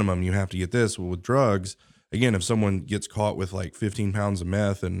very minimum, you have to get this. Well, with drugs, again, if someone gets caught with like 15 pounds of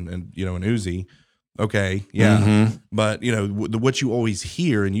meth and an Uzi, okay, yeah. Mm-hmm. But, what you always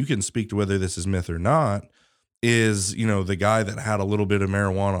hear, and you can speak to whether this is myth or not, is, the guy that had a little bit of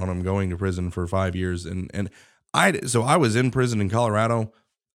marijuana on him going to prison for 5 years. So I was in prison in Colorado.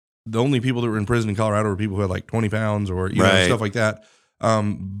 The only people that were in prison in Colorado were people who had like 20 pounds or, stuff like that.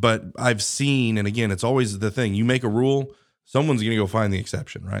 But I've seen, and again, it's always the thing, you make a rule, someone's going to go find the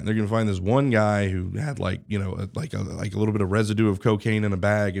exception, right? They're going to find this one guy who had like a little bit of residue of cocaine in a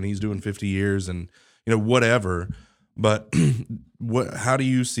bag, and he's doing 50 years and, whatever. But how do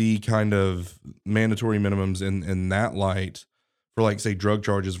you see kind of mandatory minimums in that light for, like, say, drug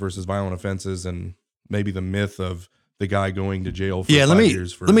charges versus violent offenses, and maybe the myth of the guy going to jail for 5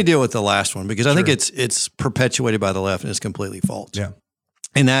 years? Let me deal with the last one, because I think it's perpetuated by the left and it's completely false. Yeah.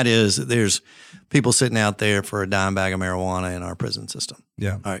 And that is, there's people sitting out there for a dime bag of marijuana in our prison system.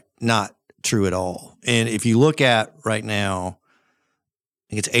 Yeah. All right. Not true at all. And if you look at right now,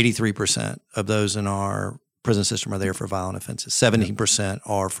 I think it's 83% of those in our prison system are there for violent offenses. 17%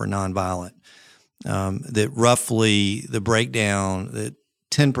 are for nonviolent. That roughly the breakdown that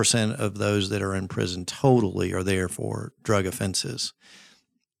 10% of those that are in prison totally are there for drug offenses.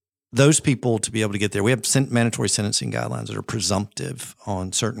 Those people, to be able to get there, we have mandatory sentencing guidelines that are presumptive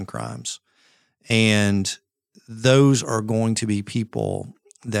on certain crimes. And those are going to be people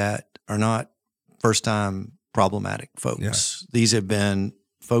that are not first-time problematic folks. Yeah. These have been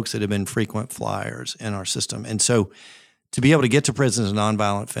folks that have been frequent flyers in our system. And so to be able to get to prison as a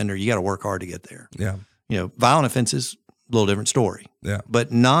nonviolent offender, you got to work hard to get there. Yeah. Violent offenses, a little different story. Yeah. But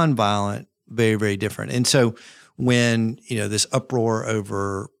nonviolent, very, very different. And so when, this uproar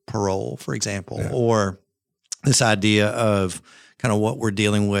over parole, for example, or this idea of kind of what we're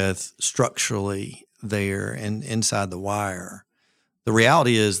dealing with structurally there and inside the wire, the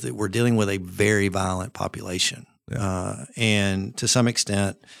reality is that we're dealing with a very violent population. Yeah. And to some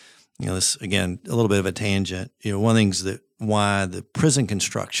extent, this, again, a little bit of a tangent, one of the things why the prison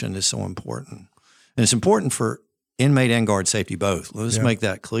construction is so important, and it's important for inmate and guard safety both, let's make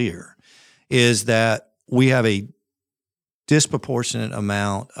that clear, is that we have a disproportionate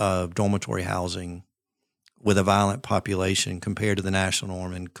amount of dormitory housing with a violent population compared to the national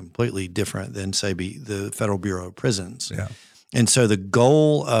norm, and completely different than, say, the Federal Bureau of Prisons. Yeah. And so the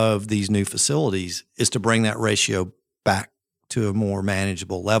goal of these new facilities is to bring that ratio back to a more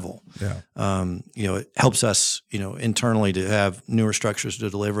manageable level. Yeah. It helps us, internally to have newer structures to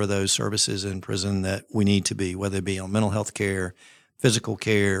deliver those services in prison that we need to be, whether it be on mental health care, physical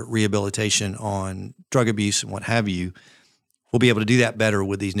care, rehabilitation on drug abuse and what have you. We'll be able to do that better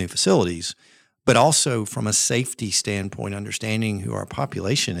with these new facilities. But also from a safety standpoint, understanding who our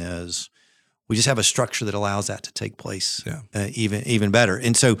population is, we just have a structure that allows that to take place even better.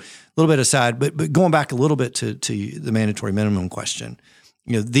 And so a little bit aside, but going back a little bit to the mandatory minimum question,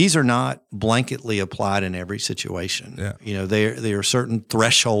 these are not blanketly applied in every situation. Yeah. There are certain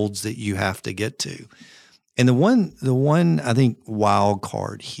thresholds that you have to get to. And the one I think wild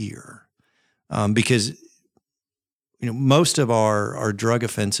card here, because most of our drug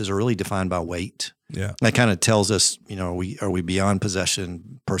offenses are really defined by weight. Yeah. That kind of tells us, are we beyond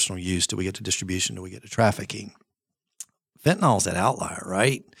possession, personal use? Do we get to distribution? Do we get to trafficking? Fentanyl is that outlier,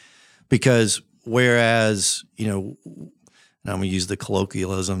 right? Because whereas, and I'm going to use the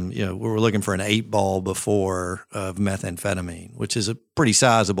colloquialism, we were looking for an 8-ball before of methamphetamine, which is a pretty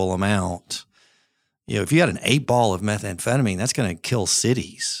sizable amount. If you got an 8-ball of methamphetamine, that's going to kill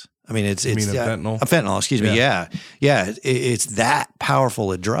cities. I mean, it's fentanyl? Fentanyl, excuse me. Yeah. It's that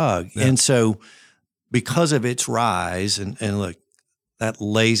powerful a drug. Yeah. And so because of its rise, and look, that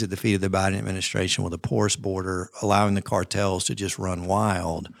lays at the feet of the Biden administration with a porous border, allowing the cartels to just run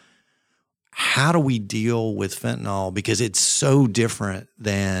wild. How do we deal with fentanyl? Because it's so different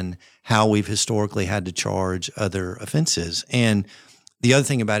than how we've historically had to charge other offenses. And the other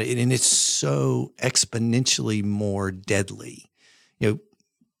thing about it, and it's so exponentially more deadly.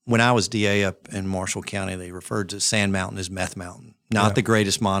 When I was DA up in Marshall County, they referred to Sand Mountain as Meth Mountain. Not the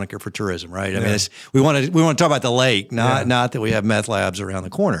greatest moniker for tourism, right? I mean, we want to talk about the lake, not that we have meth labs around the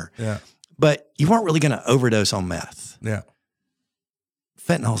corner. Yeah. But you weren't really going to overdose on meth. Yeah.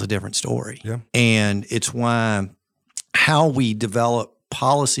 Fentanyl's a different story. Yeah. And it's why how we develop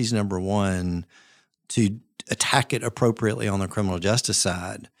policies, number one, to attack it appropriately on the criminal justice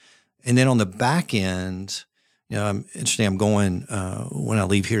side, and then on the back end. I'm interesting. I'm going when I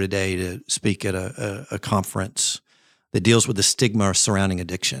leave here today to speak at a conference that deals with the stigma surrounding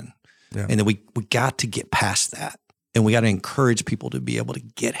addiction, and then we got to get past that, and we got to encourage people to be able to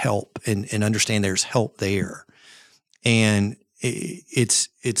get help and understand there's help there, and it's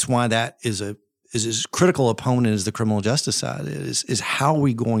why that is as critical opponent as the criminal justice side is how are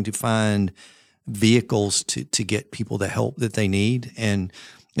we going to find vehicles to get people the help that they need, and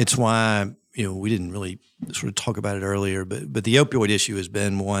it's why. We didn't really sort of talk about it earlier, but the opioid issue has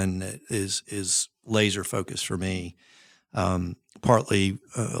been one that is laser focused for me. Partly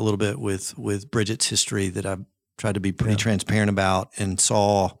a little bit with Bridget's history that I've tried to be pretty transparent about, and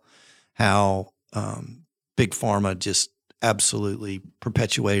saw how Big Pharma just absolutely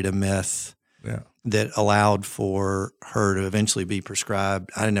perpetuated a myth that allowed for her to eventually be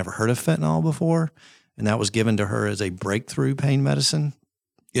prescribed. I had never heard of fentanyl before, and that was given to her as a breakthrough pain medicine.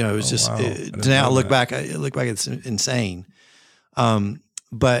 It was just now look back, it's insane.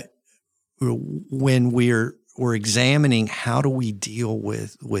 But when we're examining how do we deal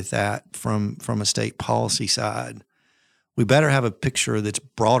with that from a state policy side, we better have a picture that's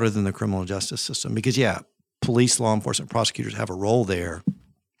broader than the criminal justice system because, police, law enforcement, prosecutors have a role there,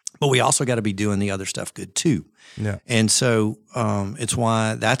 but we also got to be doing the other stuff good too. Yeah. And so it's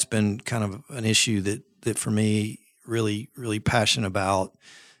why that's been kind of an issue that for me really, really passionate about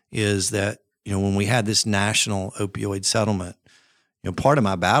is that, when we had this national opioid settlement, part of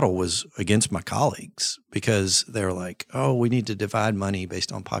my battle was against my colleagues because they were like, oh, we need to divide money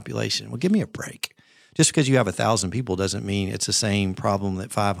based on population. Well, give me a break. Just because you have 1,000 people doesn't mean it's the same problem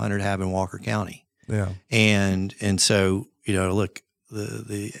that 500 have in Walker County. Yeah. And so, look,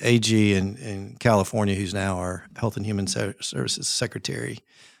 the AG in California, who's now our Health and Human Services Secretary,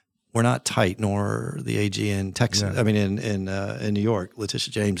 we're not tight, nor the AG in Texas. Yeah. I mean, in New York,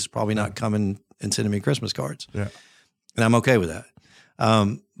 Letitia James is probably not coming and sending me Christmas cards. Yeah. And I'm okay with that.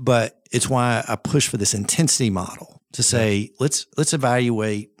 But it's why I push for this intensity model to say, let's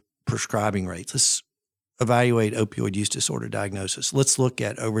evaluate prescribing rates. Let's evaluate opioid use disorder diagnosis. Let's look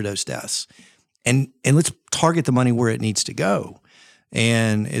at overdose deaths. And let's target the money where it needs to go.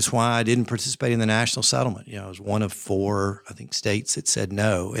 And it's why I didn't participate in the national settlement. I was one of 4, I think, states that said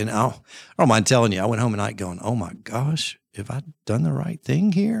no. And I don't mind telling you, I went home at night going, oh my gosh, have I done the right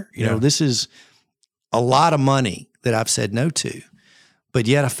thing here? This is a lot of money that I've said no to. But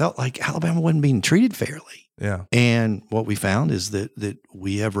yet I felt like Alabama wasn't being treated fairly. Yeah. And what we found is that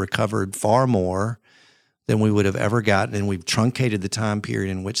we have recovered far more than we would have ever gotten. And we've truncated the time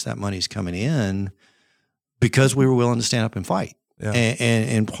period in which that money's coming in because we were willing to stand up and fight. Yeah.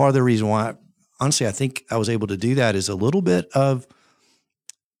 And part of the reason why, honestly, I think I was able to do that is a little bit of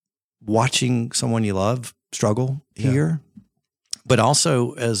watching someone you love struggle here, but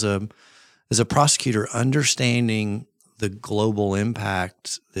also as a prosecutor, understanding the global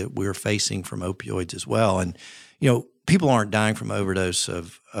impact that we're facing from opioids as well. And, people aren't dying from overdose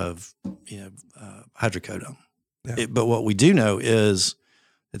of hydrocodone. Yeah. But what we do know is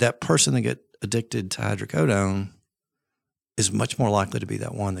that person that get addicted to hydrocodone is much more likely to be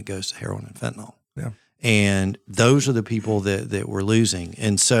that one that goes to heroin and fentanyl. Yeah. And those are the people that we're losing.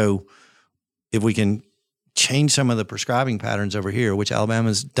 And so if we can change some of the prescribing patterns over here, which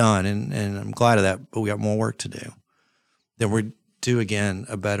Alabama's done, and I'm glad of that, but we got more work to do, then we're do, again,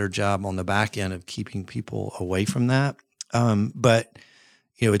 a better job on the back end of keeping people away from that. But,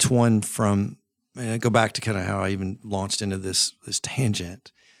 it's one from, and I go back to kind of how I even launched into this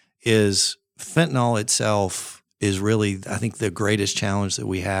tangent, is fentanyl itself is really, I think, the greatest challenge that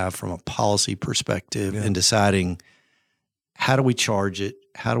we have from a policy perspective in deciding how do we charge it,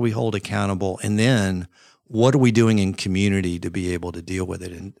 how do we hold accountable, and then what are we doing in community to be able to deal with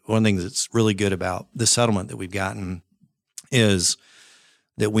it. And one of the things that's really good about the settlement that we've gotten is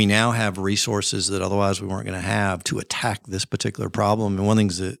that we now have resources that otherwise we weren't going to have to attack this particular problem. And one of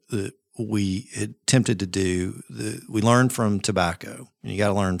the things that we attempted to do, we learned from tobacco, and you got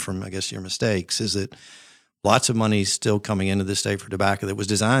to learn from, I guess, your mistakes, is that lots of money is still coming into the state for tobacco that was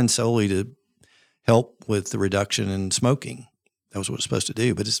designed solely to help with the reduction in smoking. That was what it was supposed to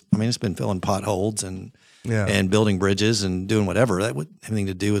do. But it's been filling potholes and building bridges and doing whatever. That would have anything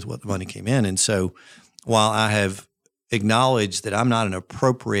to do with what the money came in. And so while I have acknowledged that I'm not an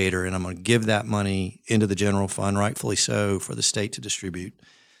appropriator and I'm going to give that money into the general fund, rightfully so, for the state to distribute,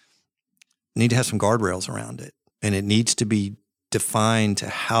 need to have some guardrails around it. And it needs to be defined to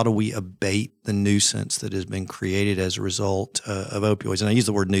how do we abate the nuisance that has been created as a result of opioids. And I use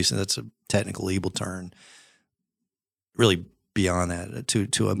the word nuisance, that's a technical legal term. Really beyond that,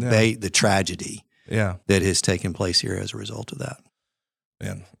 to abate the tragedy that has taken place here as a result of that.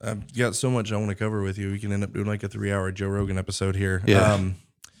 Man, I've got so much I want to cover with you. We can end up doing like a 3-hour Joe Rogan episode here. Yeah.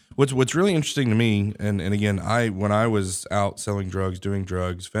 What's really interesting to me, and again, when I was out selling drugs, doing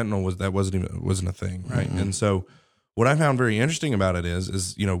drugs, fentanyl wasn't a thing, right? Mm-hmm. And so what I found very interesting about it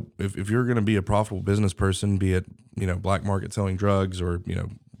is if you're going to be a profitable business person, be it black market selling drugs or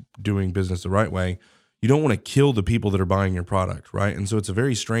doing business the right way, you don't want to kill the people that are buying your product, right? And so it's a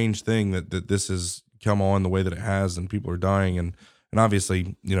very strange thing that this has come on the way that it has, and people are dying. And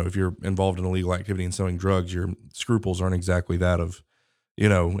obviously, if you're involved in illegal activity and selling drugs, your scruples aren't exactly that of,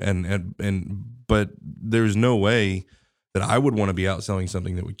 but there's no way that I would want to be out selling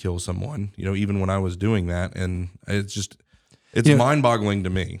something that would kill someone, even when I was doing that. And it's mind-boggling to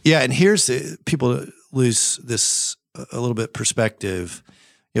me. Yeah, and here's people lose this a little bit perspective.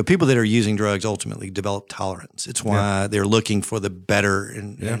 People that are using drugs ultimately develop tolerance. It's why they're looking for the better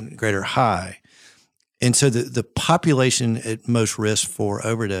and greater high. And so the population at most risk for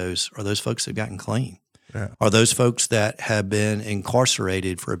overdose are those folks that have gotten clean, are those folks that have been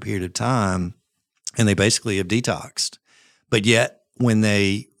incarcerated for a period of time and they basically have detoxed. But yet when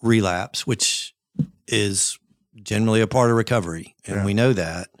they relapse, which is generally a part of recovery. And we know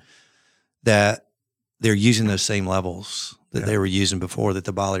that they're using those same levels that they were using before, that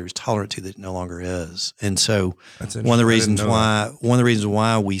the body was tolerant to, that no longer is. And so one of the reasons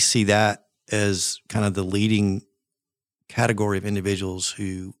why we see that as kind of the leading category of individuals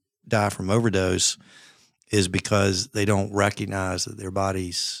who die from overdose is because they don't recognize that their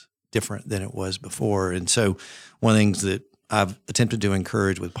body's different than it was before. And so one of the things that I've attempted to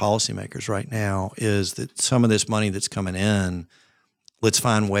encourage with policymakers right now is that some of this money that's coming in, let's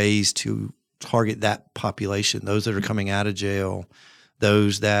find ways to target that population, those that are coming out of jail,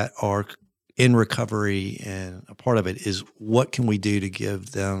 those that are in recovery. And a part of it is, what can we do to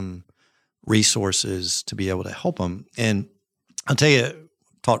give them resources to be able to help them? And I'll tell you,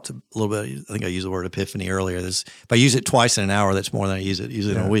 talked a little bit, I think I used the word epiphany earlier. If I use it twice in an hour, that's more than I use it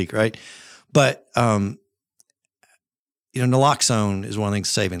in a week, right? But, naloxone is one of the things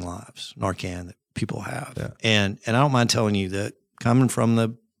saving lives, Narcan, that people have. Yeah. And I don't mind telling you that coming from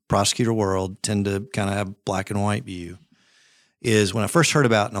the prosecutor world, tend to kind of have black and white view, is when I first heard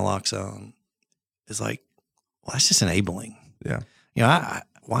about naloxone, it's like, well, that's just enabling. Yeah.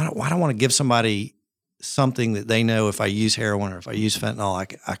 Why do I want to give somebody something that they know if I use heroin or if I use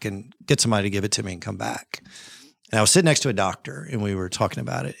fentanyl, I can get somebody to give it to me and come back. And I was sitting next to a doctor and we were talking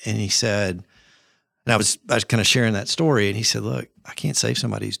about it, and he said, and I was kind of sharing that story, and he said, look, I can't save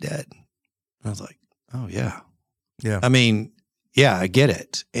somebody who's dead. And I was like, oh yeah. Yeah. I mean, yeah, I get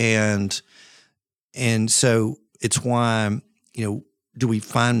it. And so it's why, do we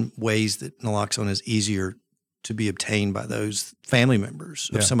find ways that naloxone is easier to be obtained by those family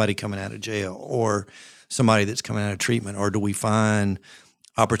members of somebody coming out of jail or somebody that's coming out of treatment? Or do we find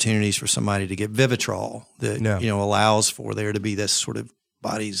opportunities for somebody to get Vivitrol that, allows for there to be this sort of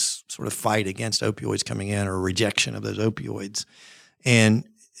body's sort of fight against opioids coming in, or rejection of those opioids? And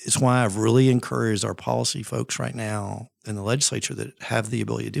it's why I've really encouraged our policy folks right now in the legislature that have the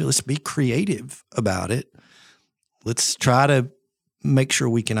ability to do it. Let's be creative about it. Let's try to make sure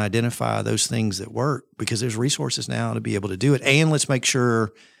we can identify those things that work, because there's resources now to be able to do it. And let's make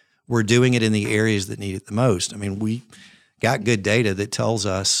sure we're doing it in the areas that need it the most. I mean, we got good data that tells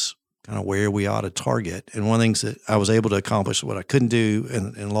us kind of where we ought to target. And one of the things that I was able to accomplish, what I couldn't do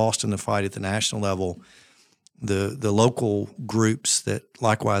and lost in the fight at the national level, the local groups that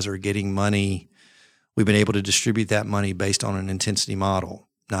likewise are getting money, we've been able to distribute that money based on an intensity model,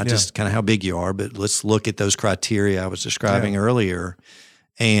 not just kind of how big you are, but let's look at those criteria I was describing earlier,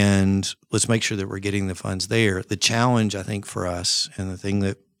 and let's make sure that we're getting the funds there. The challenge, I think, for us, and the thing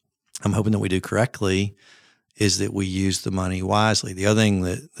that I'm hoping that we do correctly, is that we use the money wisely. The other thing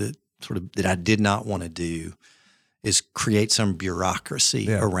that I did not want to do is create some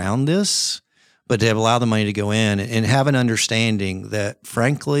bureaucracy around this, but to allow the money to go in and have an understanding that,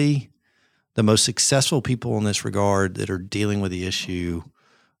 frankly, the most successful people in this regard that are dealing with the issue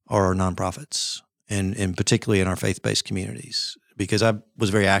are our nonprofits, and particularly in our faith-based communities, because I was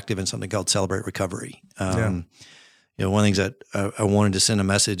very active in something called Celebrate Recovery. One of the things that I wanted to send a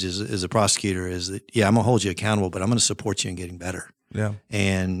message as a prosecutor is that, I'm going to hold you accountable, but I'm going to support you in getting better. Yeah.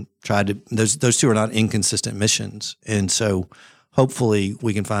 And those two are not inconsistent missions. And so hopefully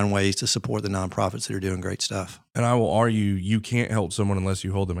we can find ways to support the nonprofits that are doing great stuff. And I will argue, you can't help someone unless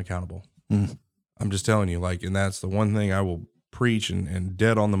you hold them accountable. I'm just telling you, and that's the one thing I will preach and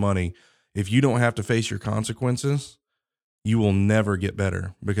dead on the money. If you don't have to face your consequences, you will never get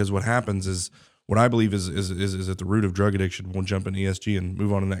better, because what happens is, what I believe is at the root of drug addiction. We'll jump into ESG and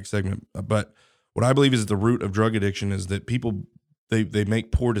move on to the next segment. But what I believe is at the root of drug addiction is that people, they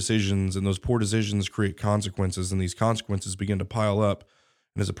make poor decisions, and those poor decisions create consequences, and these consequences begin to pile up.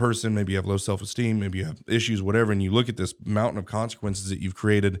 And as a person, maybe you have low self-esteem, maybe you have issues, whatever, and you look at this mountain of consequences that you've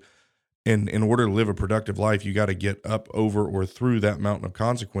created, and in order to live a productive life, you got to get up over or through that mountain of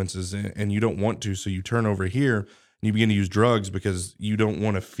consequences, and you don't want to, so you turn over here and you begin to use drugs because you don't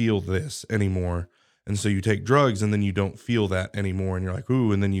want to feel this anymore. And so you take drugs, and then you don't feel that anymore, and you're like,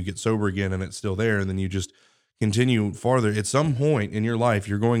 ooh, and then you get sober again and it's still there, and then you just continue farther. At some point in your life,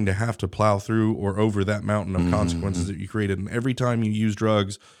 you're going to have to plow through or over that mountain of consequences that you created. And every time you use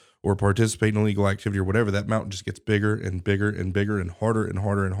drugs or participate in illegal activity or whatever, that mountain just gets bigger and bigger and bigger and harder and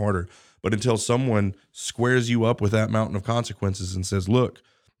harder and harder. But until someone squares you up with that mountain of consequences and says, look,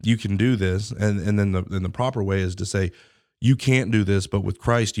 you can do this. And then the proper way is to say, you can't do this, but with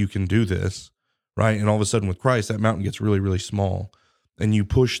Christ, you can do this. Right. And all of a sudden with Christ, that mountain gets really, really small, and you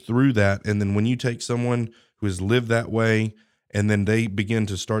push through that. And then when you take someone who has lived that way, and then they begin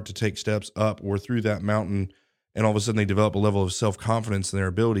to start to take steps up or through that mountain, and all of a sudden they develop a level of self-confidence in their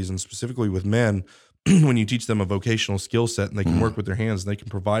abilities. And specifically with men, when you teach them a vocational skill set and they can work with their hands and they can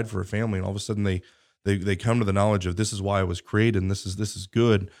provide for a family, and all of a sudden they they come to the knowledge of this is why I was created and this is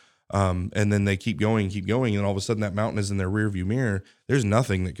good. And then they keep going, and all of a sudden that mountain is in their rearview mirror. There's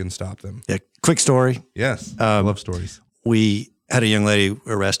nothing that can stop them. Yeah. Quick story. Yes. I love stories. We had a young lady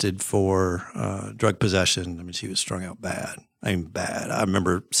arrested for drug possession. I mean, she was strung out bad. I mean, bad. I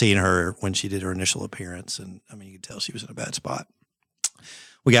remember seeing her when she did her initial appearance, and I mean, you could tell she was in a bad spot.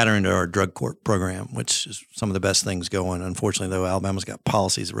 We got her into our drug court program, which is some of the best things going. Unfortunately, though, Alabama's got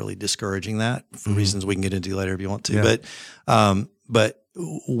policies really discouraging that for reasons we can get into later if you want to. Yeah. But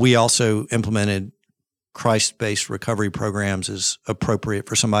we also implemented Christ-based recovery programs as appropriate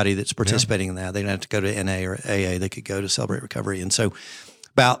for somebody that's participating in that. They don't have to go to NA or AA. They could go to Celebrate Recovery. And so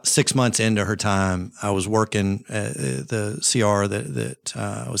about 6 months into her time, I was working at the CR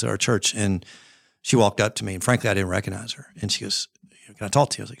that was at our church, and she walked up to me. And frankly, I didn't recognize her. And she goes, "Can I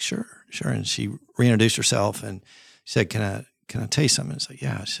talk to you?" I was like, sure. And she reintroduced herself, and she said, can I tell you something? I was like,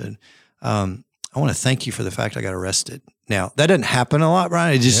 yeah. She said, I want to thank you for the fact I got arrested. Now, that doesn't happen a lot,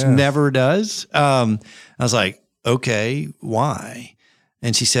 Brian. It just never does. I was like, okay, why?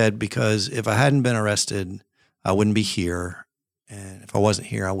 And she said, because if I hadn't been arrested, I wouldn't be here. And if I wasn't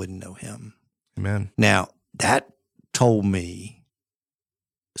here, I wouldn't know him. Amen. Now, that told me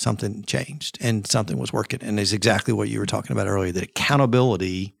something changed and something was working. And it's exactly what you were talking about earlier, that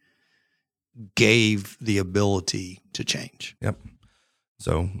accountability gave the ability to change. Yep.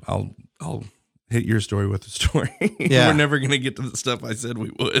 So I'll hit your story with a story. Yeah. We're never going to get to the stuff I said we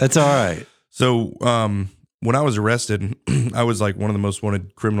would. That's all right. So when I was arrested, I was like one of the most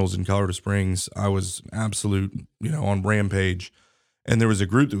wanted criminals in Colorado Springs. I was absolute, on rampage. And there was a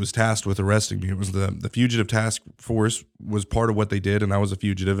group that was tasked with arresting me. It was the Fugitive Task Force was part of what they did, and I was a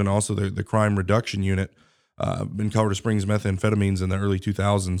fugitive, and also the Crime Reduction Unit in Colorado Springs. Methamphetamines in the early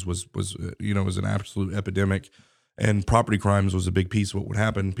 2000s was an absolute epidemic. And property crimes was a big piece of what would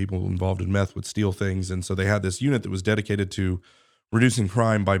happen. People involved in meth would steal things. And so they had this unit that was dedicated to reducing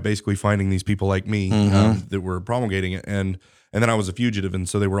crime by basically finding these people like me that were promulgating it. And then I was a fugitive. And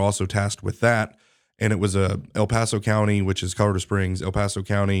so they were also tasked with that. And it was El Paso County, which is Colorado Springs, El Paso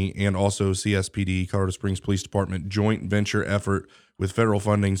County, and also CSPD, Colorado Springs Police Department, joint venture effort with federal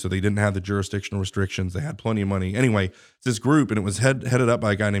funding. So they didn't have the jurisdictional restrictions. They had plenty of money. Anyway, it's this group, and it was headed up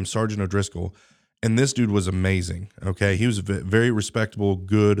by a guy named Sergeant O'Driscoll. And this dude was amazing, okay? He was a very respectable,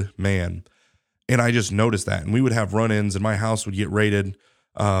 good man. And I just noticed that. And we would have run-ins, and my house would get raided.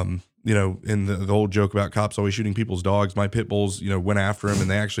 In the old joke about cops always shooting people's dogs, my pit bulls, went after him, and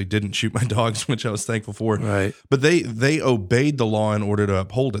they actually didn't shoot my dogs, which I was thankful for. Right. But they obeyed the law in order to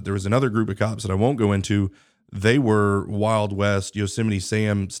uphold it. There was another group of cops that I won't go into. They were Wild West, Yosemite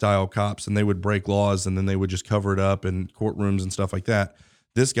Sam style cops, and they would break laws, and then they would just cover it up in courtrooms and stuff like that.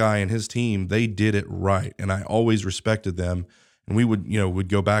 This guy and his team, they did it right. And I always respected them. And we would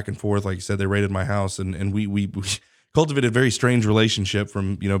go back and forth. Like you said, they raided my house, and we cultivated a very strange relationship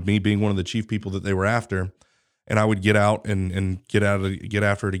from, me being one of the chief people that they were after. And I would get out and get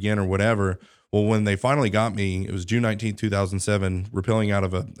after it again or whatever. Well, when they finally got me, it was June 19th, 2007, rappelling out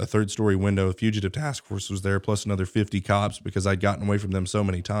of a third story window. The Fugitive Task Force was there, plus another 50 cops, because I'd gotten away from them so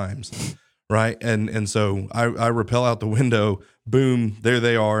many times. Right. And so I rappel out the window, boom, there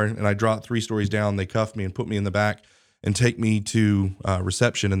they are. And I drop 3 stories down. They cuff me and put me in the back and take me to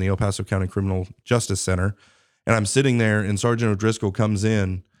reception in the El Paso County Criminal Justice Center. And I'm sitting there, and Sergeant O'Driscoll comes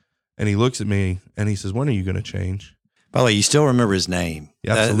in, and he looks at me and he says, "When are you going to change?" By the way, you still remember his name.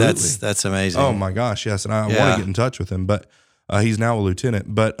 Yeah, absolutely. That's amazing. Oh my gosh. Yes. And I want to get in touch with him, but he's now a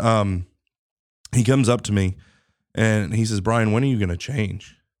lieutenant, but he comes up to me and he says, "Brian, when are you going to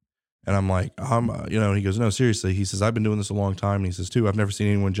change?" And I'm like, he goes, "No, seriously." He says, "I've been doing this a long time." And he says, "Too, I've never seen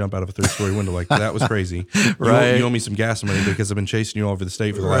anyone jump out of a 3-story window like that. That was crazy." Right. You owe me some gas money because I've been chasing you all over the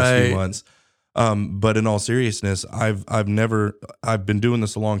state for the last few months. But in all seriousness, I've been doing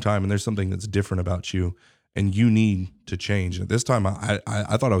this a long time, and there's something that's different about you, and you need to change. And at this time,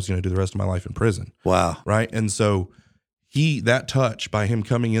 I thought I was going to do the rest of my life in prison. Wow. Right. And so that touch by him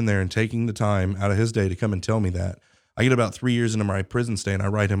coming in there and taking the time out of his day to come and tell me that, I get about 3 years into my prison stay, and I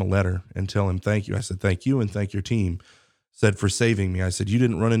write him a letter and tell him, "Thank you." I said, "Thank you, and thank your team." Said, "For saving me." I said, "You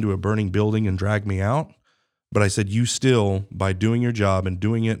didn't run into a burning building and drag me out. But I said, you still, by doing your job and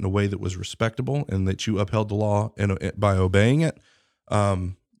doing it in a way that was respectable and that you upheld the law and by obeying it,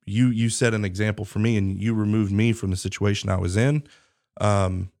 you set an example for me, and you removed me from the situation I was in.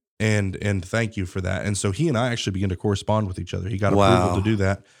 And thank you for that." And so he and I actually began to correspond with each other. He got approval to do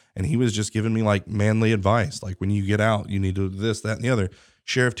that. And he was just giving me like manly advice. Like, when you get out, you need to do this, that, and the other.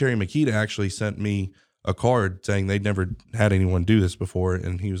 Sheriff Terry Makita actually sent me a card saying they'd never had anyone do this before.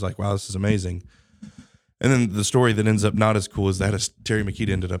 And he was like, "Wow, this is amazing." And then the story that ends up not as cool is that Terry McKee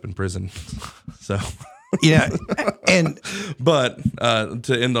ended up in prison. So, yeah. And, but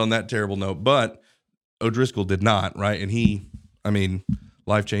to end on that terrible note, but O'Driscoll did not, right? And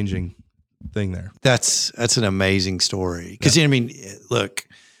life-changing thing there. That's an amazing story. Because, look,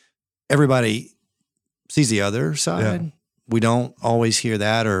 everybody sees the other side. Yeah. We don't always hear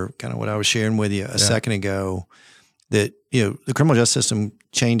that, or kind of what I was sharing with you a second ago, that, the criminal justice system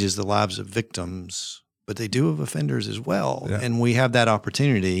changes the lives of victims, but they do of offenders as well. Yeah. And we have that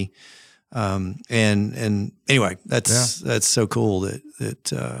opportunity. And anyway, that's so cool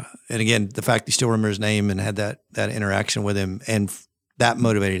that and again, the fact he still remember his name and had that interaction with him, and that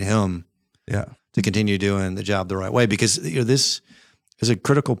motivated him to continue doing the job the right way, because this is a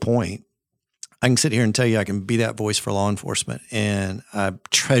critical point. I can sit here and tell you I can be that voice for law enforcement, and I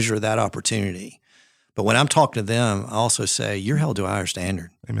treasure that opportunity. But when I'm talking to them, I also say, you're held to a higher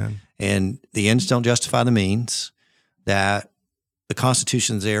standard. Amen. And the ends don't justify the means, that the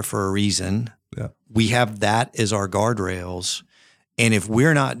Constitution's there for a reason. Yeah. We have that as our guardrails. And if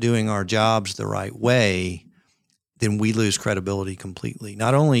we're not doing our jobs the right way, then we lose credibility completely,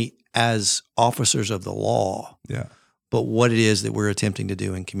 not only as officers of the law, but what it is that we're attempting to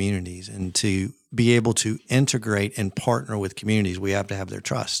do in communities. And to be able to integrate and partner with communities, we have to have their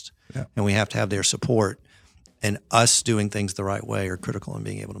trust and we have to have their support. And us doing things the right way are critical in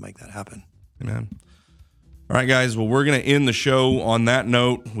being able to make that happen. Amen. All right, guys. Well, we're going to end the show on that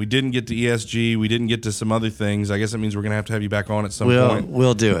note. We didn't get to ESG. We didn't get to some other things. I guess that means we're going to have you back on at some point.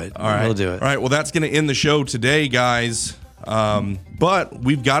 We'll do it. All right. We'll do it. All right. Well, that's going to end the show today, guys. But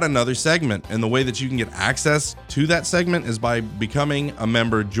we've got another segment, and the way that you can get access to that segment is by becoming a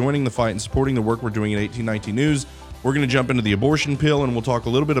member, joining the fight, and supporting the work we're doing at 1819 News. We're going to jump into the abortion pill, and we'll talk a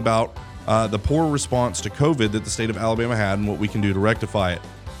little bit about the poor response to COVID that the state of Alabama had and what we can do to rectify it.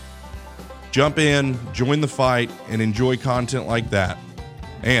 Jump in, join the fight, and enjoy content like that.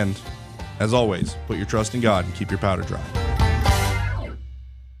 And, as always, put your trust in God and keep your powder dry.